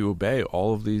have to obey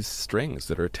all of these strings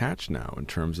that are attached now in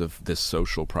terms of this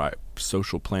social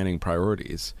planning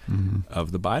priorities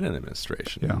of the Biden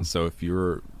administration. Yeah. And so if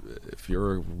you're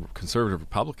a conservative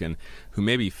Republican who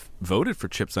maybe voted for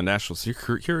CHIPS on national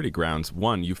security grounds,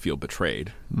 one, you feel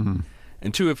betrayed,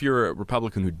 And two, if you're a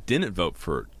Republican who didn't vote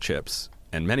for CHIPS,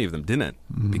 and many of them didn't,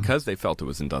 because they felt it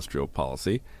was industrial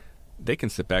policy, they can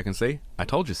sit back and say, I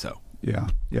told you so. Yeah.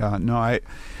 No, I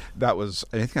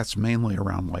think that's mainly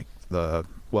around like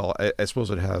I suppose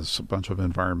it has a bunch of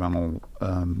environmental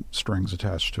strings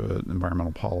attached to it,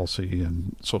 environmental policy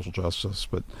and social justice,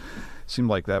 but it seemed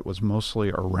like that was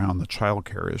mostly around the child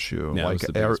care issue. Yeah, like,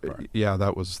 that was the biggest part. Yeah,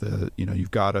 that was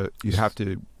you have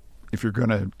to, if you're going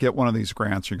to get one of these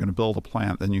grants, you're going to build a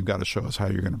plant, then you've got to show us how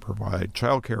you're going to provide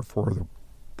child care for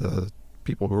the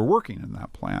people who are working in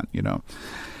that plant,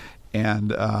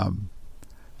 and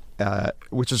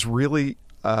which is really,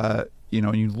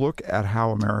 you look at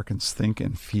how Americans think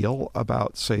and feel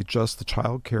about, say, just the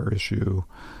child care issue.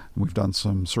 We've done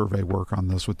some survey work on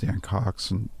this with Dan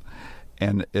Cox,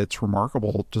 and it's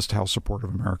remarkable just how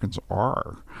supportive Americans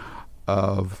are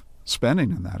of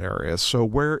spending in that area. So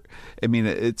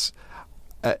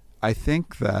I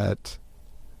think that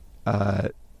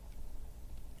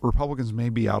Republicans may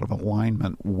be out of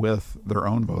alignment with their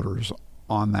own voters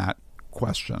on that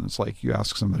question. It's like you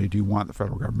ask somebody, do you want the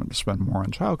federal government to spend more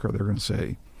on child care? They're going to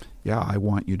say, yeah, I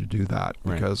want you to do that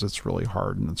because it's really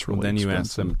hard and it's really expensive. Then you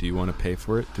ask them, do you want to pay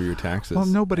for it through your taxes? Well,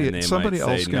 somebody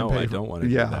else say, can no, pay I for don't want to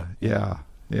do that.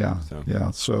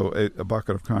 Yeah. So a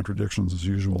bucket of contradictions as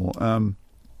usual.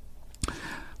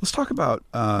 Let's talk about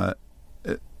a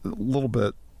little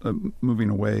bit moving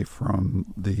away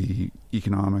from the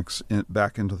economics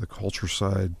back into the culture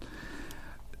side.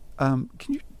 Can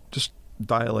you just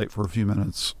dilate for a few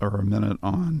minutes or a minute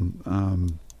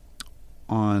on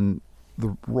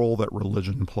the role that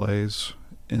religion plays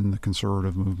in the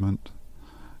conservative movement?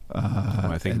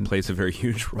 I think it plays a very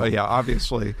huge role. Yeah,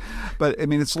 obviously. But,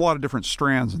 it's a lot of different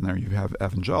strands in there. You have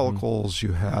evangelicals,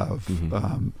 you have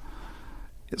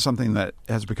something that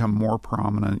has become more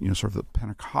prominent, sort of the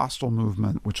Pentecostal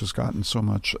movement, which has gotten so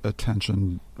much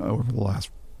attention over the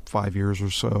last 5 years or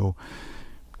so.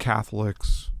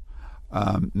 Catholics,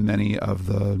 many of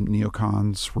the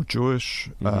neocons were Jewish,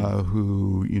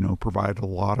 who, provided a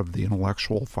lot of the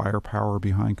intellectual firepower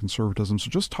behind conservatism. So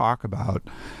just talk about,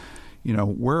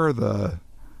 where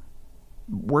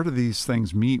do these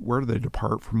things meet? Where do they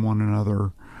depart from one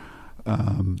another?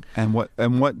 And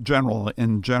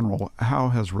in general, how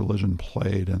has religion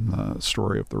played in the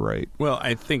story of the right? Well,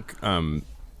 I think,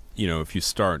 if you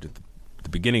start at the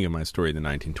beginning of my story in the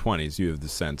 1920s, you have the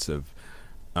sense of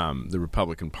the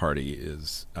Republican Party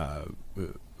is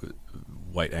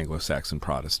white Anglo-Saxon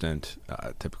Protestant,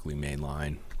 typically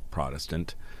mainline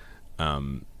Protestant.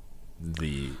 But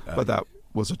that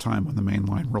was a time when the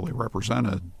mainline really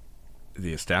represented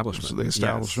the establishment.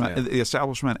 The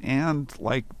establishment, and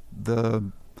like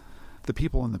the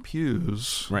people in the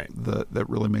pews, right? That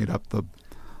really made up the.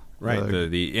 Right,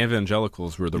 the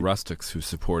evangelicals were the rustics who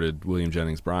supported William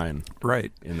Jennings Bryan,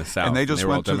 right, in the South, and they just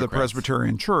went to the Democrats.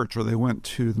 Presbyterian Church or they went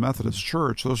to the Methodist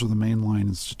Church. Those are the mainline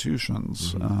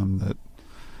institutions that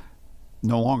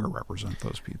no longer represent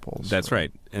those people. That's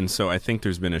right, and so I think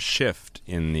there's been a shift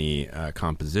in the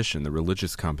composition, the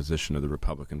religious composition of the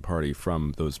Republican Party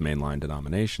from those mainline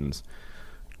denominations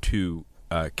to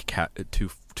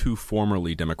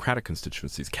formerly Democratic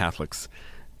constituencies, Catholics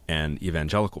and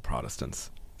evangelical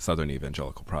Protestants. Southern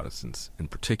evangelical Protestants in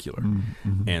particular.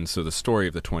 And so the story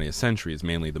of the 20th century is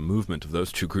mainly the movement of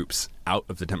those two groups out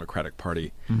of the Democratic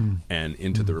Party and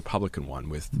into the Republican one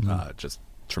with just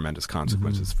tremendous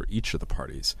consequences for each of the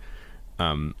parties.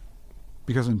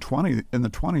 Because in the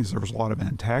 20s there was a lot of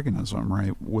antagonism,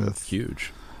 right, with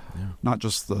huge, not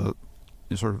just the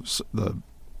sort of the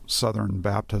Southern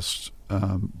Baptists,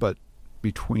 but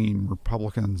between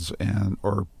Republicans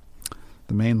or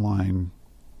the mainline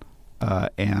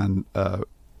and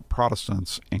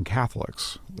Protestants and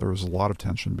Catholics. There was a lot of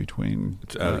tension between.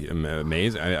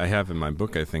 Amazing. I have in my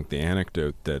book, I think, the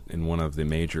anecdote that in one of the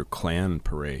major Klan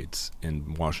parades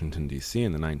in Washington, D.C.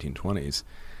 in the 1920s,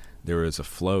 there was a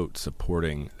float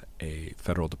supporting a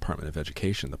federal Department of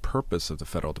Education. The purpose of the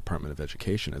federal Department of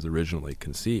Education, as originally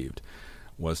conceived,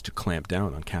 was to clamp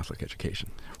down on Catholic education.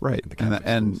 Right,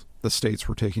 and the states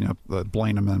were taking up the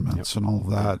Blaine amendments and all of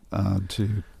that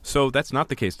So that's not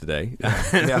the case today,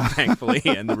 thankfully,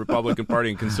 and the Republican Party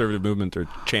and conservative movement are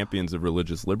champions of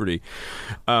religious liberty.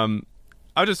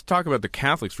 I'll just talk about the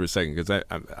Catholics for a second, because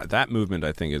that movement,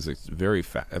 I think, is very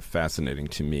fascinating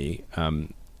to me,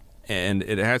 and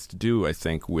it has to do, I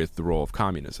think, with the role of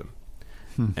communism.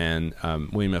 And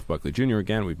William F. Buckley Jr.,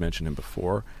 again, we've mentioned him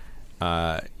before.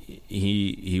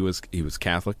 He was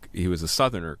Catholic. He was a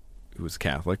Southerner who was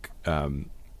Catholic. One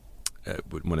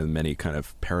of the many kind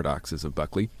of paradoxes of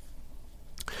Buckley.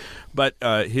 But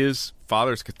his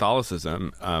father's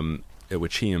Catholicism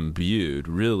which he imbued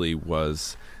really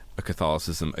was a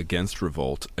Catholicism against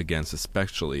revolt, against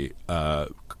especially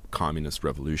communist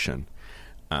revolution,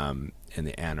 and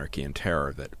the anarchy and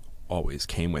terror that always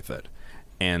came with it.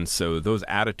 And so those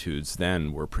attitudes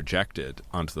then were projected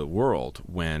onto the world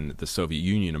when the Soviet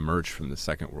Union emerged from the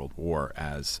Second World War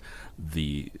as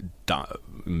the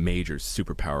major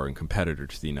superpower and competitor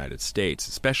to the United States,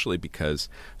 especially because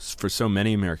for so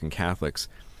many American Catholics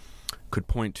could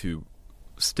point to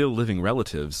still living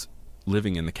relatives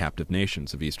living in the captive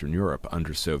nations of Eastern Europe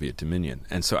under Soviet dominion.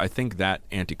 And so I think that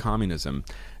anti-communism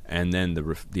and then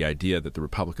the idea that the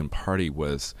Republican Party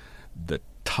was the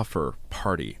tougher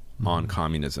party on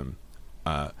communism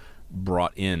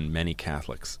brought in many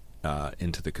Catholics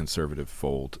into the conservative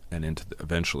fold and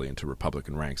eventually into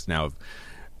Republican ranks.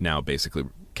 Now basically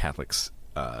Catholics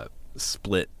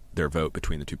split their vote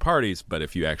between the two parties, but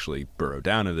if you actually burrow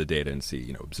down into the data and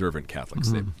see, observant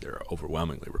Catholics, they're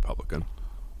overwhelmingly Republican.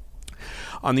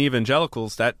 On the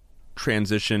evangelicals, that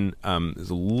transition is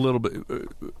a little bit,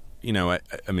 I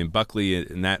mean, Buckley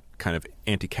and that kind of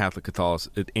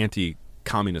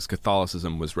anti-communist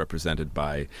Catholicism was represented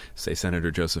by, say,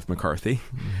 Senator Joseph McCarthy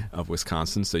of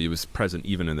Wisconsin. So he was present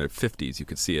even in the 50s. You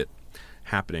could see it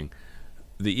happening.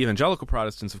 The evangelical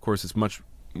Protestants, of course, is much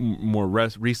more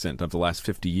recent, of the last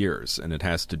 50 years, and it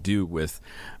has to do with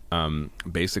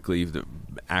basically the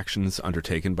actions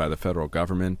undertaken by the federal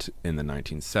government in the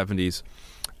 1970s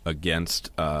against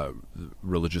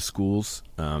religious schools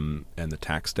and the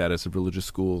tax status of religious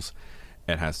schools.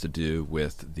 It has to do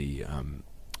with the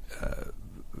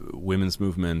women's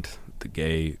movement, the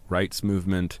gay rights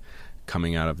movement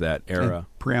coming out of that era.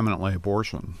 And preeminently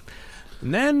abortion.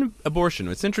 And then abortion.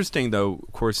 It's interesting, though,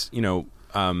 of course,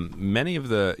 many of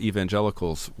the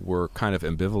evangelicals were kind of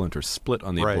ambivalent or split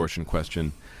on the abortion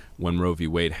question when Roe v.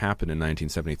 Wade happened in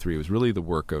 1973. It was really the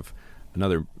work of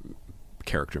another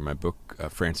character in my book,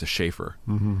 Francis Schaeffer,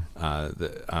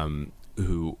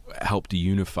 who helped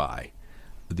unify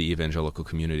the evangelical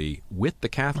community with the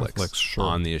Catholics sure.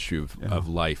 on the issue of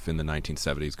life in the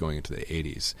 1970s going into the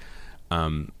 80s.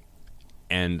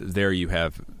 And there you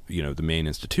have, the main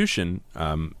institution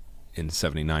in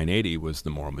 79-80 was the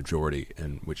moral majority,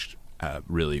 and which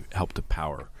really helped to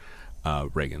power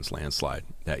Reagan's landslide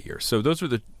that year. So those were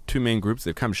the two main groups.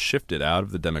 They've kind of shifted out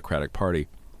of the Democratic Party,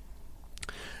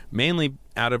 mainly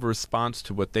out of a response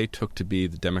to what they took to be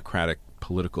the Democratic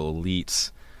political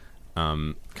elites'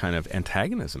 kind of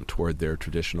antagonism toward their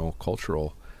traditional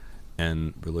cultural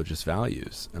and religious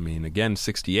values. I mean, again,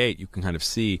 68, you can kind of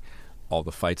see all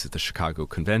the fights at the Chicago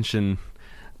Convention,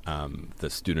 the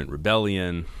student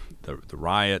rebellion, the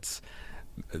riots.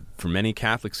 For many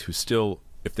Catholics who still,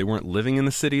 if they weren't living in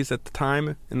the cities at the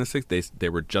time in the 60s, they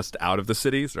were just out of the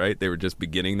cities, right? They were just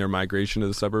beginning their migration to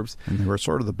the suburbs. And they were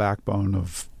sort of the backbone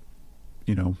of,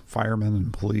 firemen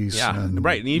and police. Yeah, and,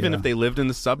 right. And even if they lived in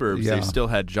the suburbs, they still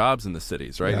had jobs in the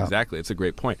cities, right? Yeah. Exactly. It's a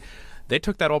great point. They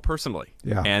took that all personally.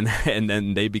 Yeah. And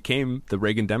then they became the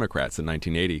Reagan Democrats in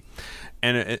 1980.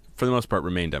 And for the most part,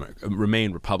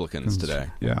 remain Republicans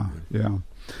today. Yeah, yeah.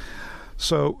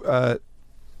 So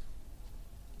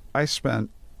I spent,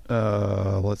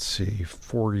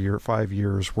 5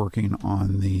 years working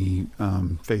on the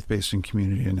Faith-Based and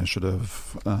Community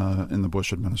Initiative in the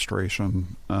Bush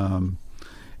administration.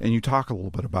 And you talk a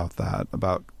little bit about that,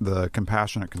 about the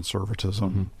compassionate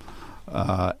conservatism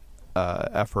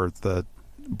effort that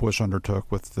Bush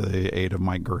undertook with the aid of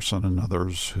Mike Gerson and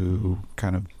others who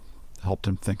kind of helped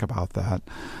him think about that.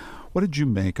 What did you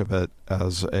make of it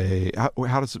as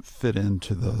how does it fit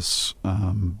into this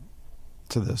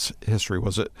history?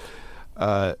 Was it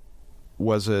a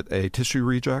tissue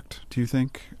reject, do you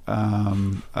think?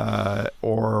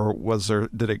 Or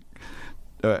did it,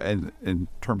 in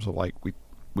terms of like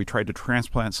we tried to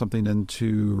transplant something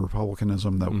into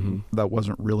republicanism that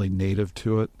wasn't really native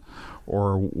to it,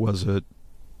 or is it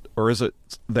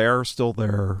still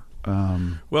there?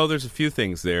 Well, there's a few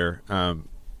things there.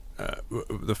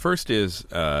 The first is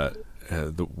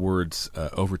the words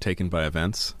 "overtaken by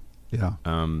events." Yeah.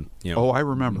 I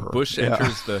remember. Bush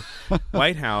enters the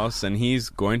White House, and he's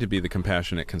going to be the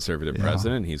compassionate conservative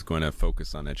president. He's going to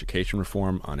focus on education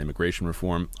reform, on immigration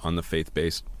reform, on the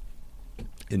faith-based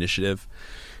initiative.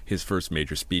 His first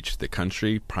major speech to the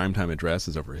country, primetime address,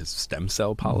 is over his stem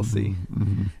cell policy.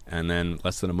 And then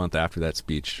less than a month after that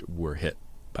speech, we're hit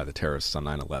by the terrorists on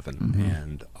 9/11.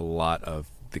 And a lot of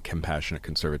the compassionate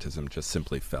conservatism just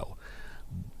simply fell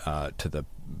to the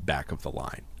back of the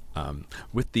line.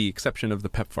 With the exception of the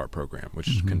PEPFAR program,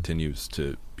 which continues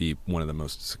to be one of the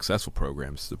most successful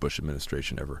programs the Bush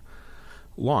administration ever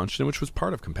launched, and which was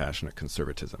part of compassionate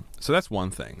conservatism. So that's one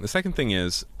thing. The second thing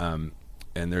is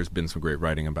and there's been some great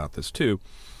writing about this too,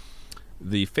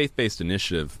 the faith-based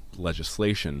initiative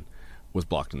legislation was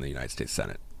blocked in the United States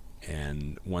Senate.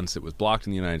 And once it was blocked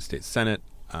in the United States Senate,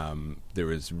 there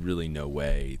was really no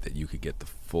way that you could get the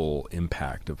full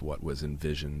impact of what was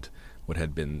envisioned, what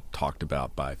had been talked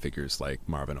about by figures like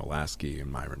Marvin Olasky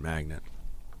and Myron Magnet.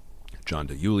 John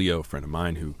DiIulio, a friend of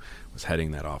mine who was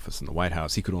heading that office in the White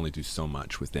House, he could only do so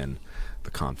much within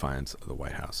the confines of the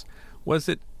White House.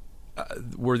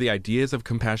 Were the ideas of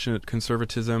compassionate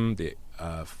conservatism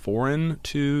foreign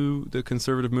to the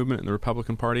conservative movement and the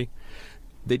Republican Party?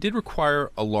 They did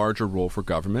require a larger role for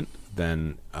government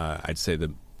than I'd say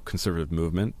the conservative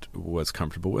movement was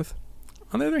comfortable with.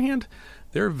 On the other hand,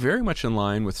 they're very much in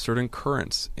line with certain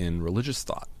currents in religious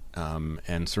thought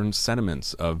and certain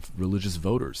sentiments of religious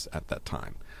voters at that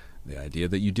time. The idea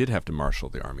that you did have to marshal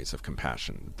the armies of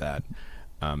compassion, that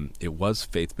it was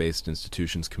faith-based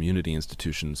institutions, community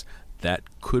institutions that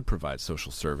could provide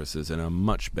social services in a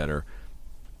much better,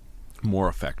 more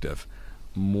effective,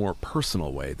 more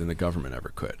personal way than the government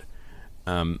ever could.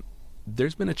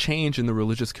 There's been a change in the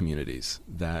religious communities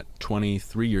that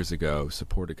 23 years ago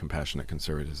supported compassionate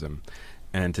conservatism,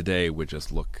 and today would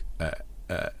just look at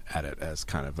it as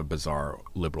kind of a bizarre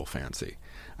liberal fancy.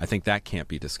 I think that can't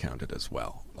be discounted as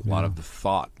well. A lot of the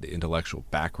thought, the intellectual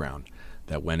background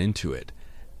that went into it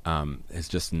has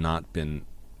just not been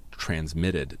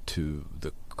transmitted to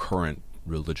the current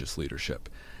religious leadership.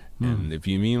 And if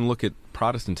you even look at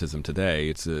Protestantism today,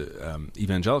 it's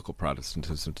evangelical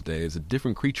Protestantism today is a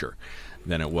different creature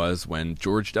than it was when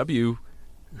George W.,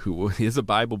 who is a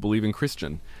Bible-believing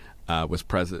Christian, was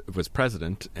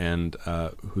president, and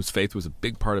whose faith was a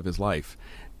big part of his life,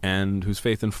 and whose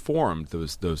faith informed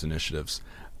those initiatives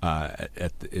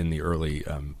in the early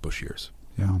Bush years.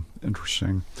 Yeah,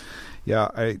 interesting.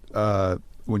 Yeah,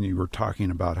 when you were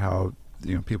talking about how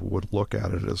people would look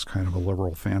at it as kind of a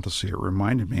liberal fantasy, it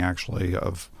reminded me actually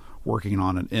of working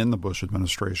on it in the Bush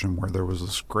administration, where there was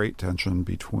this great tension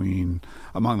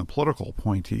among the political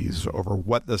appointees over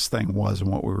what this thing was and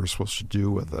what we were supposed to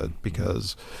do with it.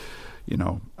 Because,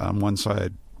 on one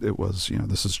side it was,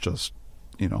 this is just,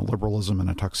 liberalism in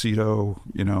a tuxedo,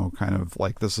 kind of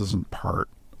like this isn't part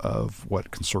of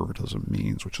what conservatism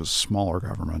means, which is smaller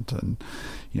government and,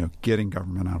 getting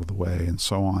government out of the way and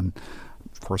so on.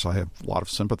 Of course, I have a lot of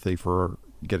sympathy for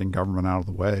getting government out of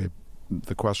the way.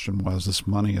 The question was, this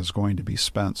money is going to be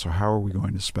spent, so how are we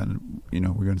going to spend it?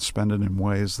 We're going to spend it in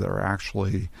ways that are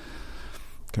actually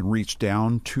can reach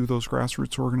down to those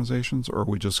grassroots organizations, or are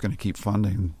we just going to keep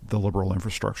funding the liberal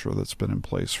infrastructure that's been in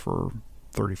place for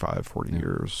 35, 40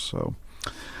 years? So,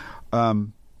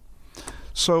 to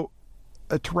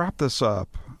wrap this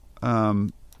up,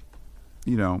 Matt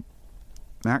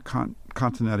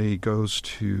Continetti goes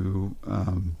to,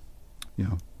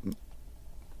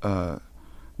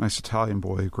 nice Italian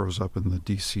boy who grows up in the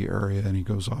D.C. area, and he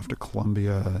goes off to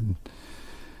Columbia. And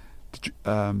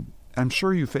I'm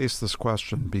sure you face this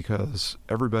question because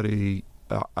everybody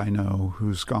I know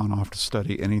who's gone off to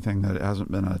study anything that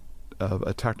hasn't been of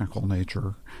a technical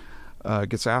nature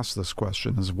gets asked this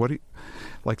question: is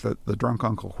like the drunk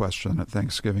uncle question at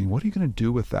Thanksgiving? What are you going to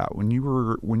do with that when you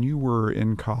were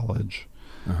in college?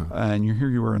 And here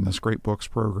you were in this great books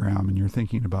program, and you're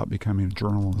thinking about becoming a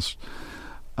journalist.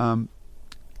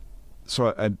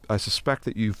 So I suspect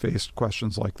that you faced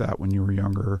questions like that when you were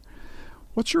younger.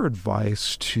 What's your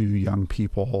advice to young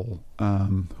people,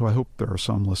 who I hope there are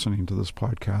some listening to this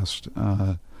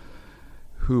podcast,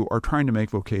 who are trying to make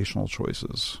vocational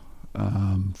choices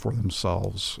for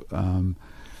themselves?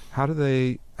 How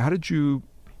did you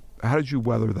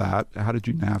weather that? How did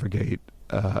you navigate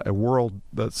a world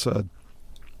that's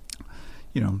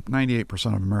 98%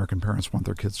 of American parents want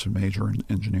their kids to major in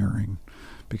engineering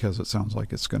because it sounds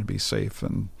like it's going to be safe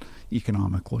and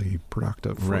economically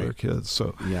productive for their kids.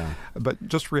 So, but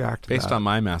just react to Based that. on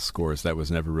my math scores, that was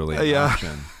never really an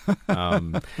option.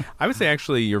 I would say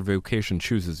actually your vocation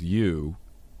chooses you,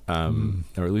 or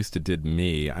at least it did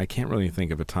me. I can't really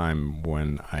think of a time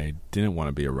when I didn't want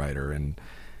to be a writer. And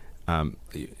I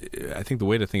think the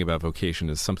way to think about vocation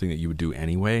is something that you would do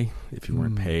anyway if you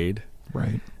weren't paid.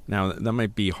 Right. Now, that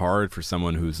might be hard for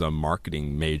someone who's a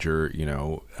marketing major,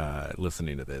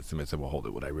 listening to this. They might say, well, hold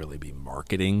it, would I really be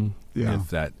marketing? Yeah.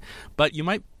 But you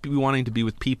might be wanting to be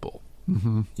with people.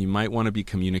 Mm-hmm. You might want to be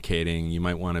communicating. You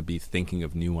might want to be thinking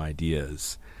of new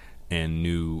ideas and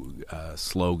new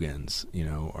slogans,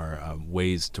 or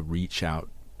ways to reach out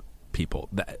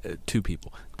to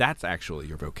people. That's actually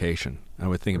your vocation. I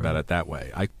would think about it that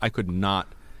way. I could not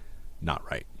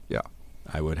write. Yeah.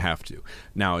 I would have to.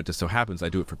 Now, it just so happens I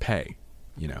do it for pay,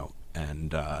 and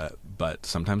but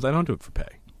sometimes I don't do it for pay.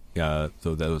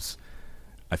 So those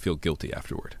I feel guilty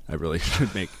afterward. I really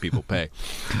should make people pay.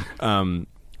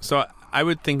 So I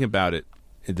would think about it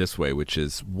this way, which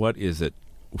is, what is it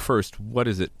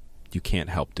you can't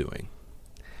help doing?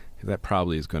 That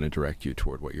probably is going to direct you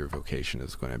toward what your vocation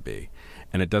is going to be.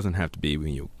 And it doesn't have to be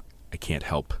I can't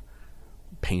help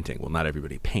painting. Well, not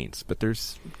everybody paints, but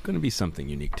there's going to be something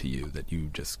unique to you that you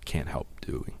just can't help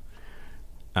doing.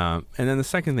 And then the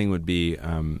second thing would be,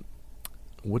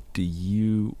 what do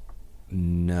you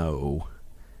know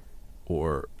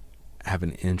or have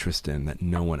an interest in that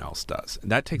no one else does?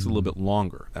 And that takes a little bit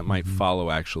longer. That might follow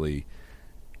actually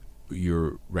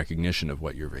your recognition of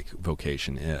what your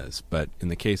vocation is. But in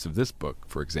the case of this book,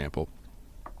 for example,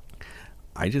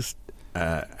 I just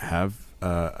have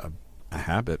a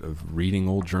habit of reading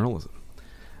old journalism,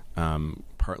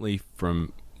 partly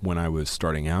from when I was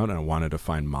starting out and I wanted to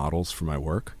find models for my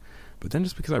work, but then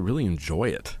just because I really enjoy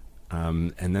it.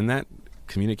 And then that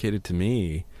communicated to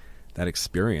me, that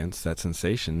experience, that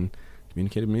sensation,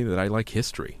 communicated to me that I like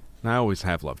history. And I always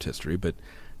have loved history, but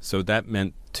so that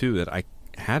meant too that I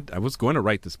was going to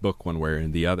write this book one way or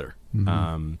the other.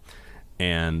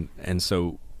 And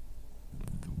so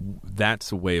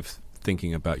that's a way of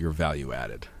thinking about your value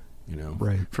added.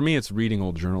 Right. For me, it's reading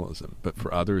old journalism, but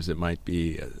for others, it might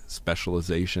be a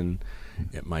specialization.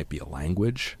 It might be a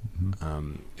language.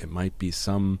 It might be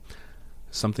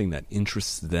something that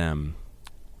interests them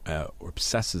or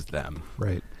obsesses them,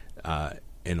 right,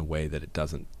 in a way that it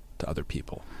doesn't to other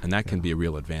people, and that can be a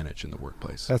real advantage in the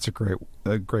workplace. That's a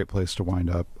great place to wind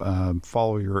up.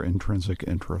 Follow your intrinsic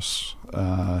interests,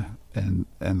 and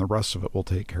the rest of it will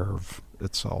take care of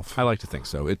itself. I like to think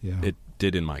so. It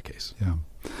did in my case. Yeah.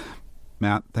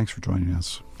 Matt, thanks for joining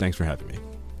us. Thanks for having me.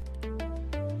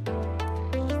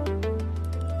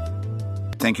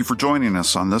 Thank you for joining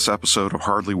us on this episode of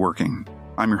Hardly Working.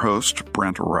 I'm your host,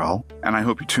 Brent Orrell, and I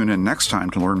hope you tune in next time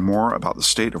to learn more about the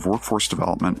state of workforce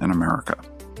development in America.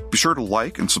 Be sure to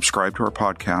like and subscribe to our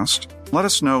podcast. Let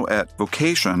us know at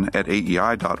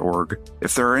vocation@aei.org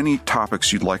if there are any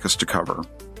topics you'd like us to cover.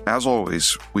 As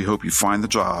always, we hope you find the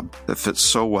job that fits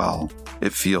so well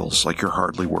it feels like you're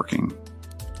hardly working.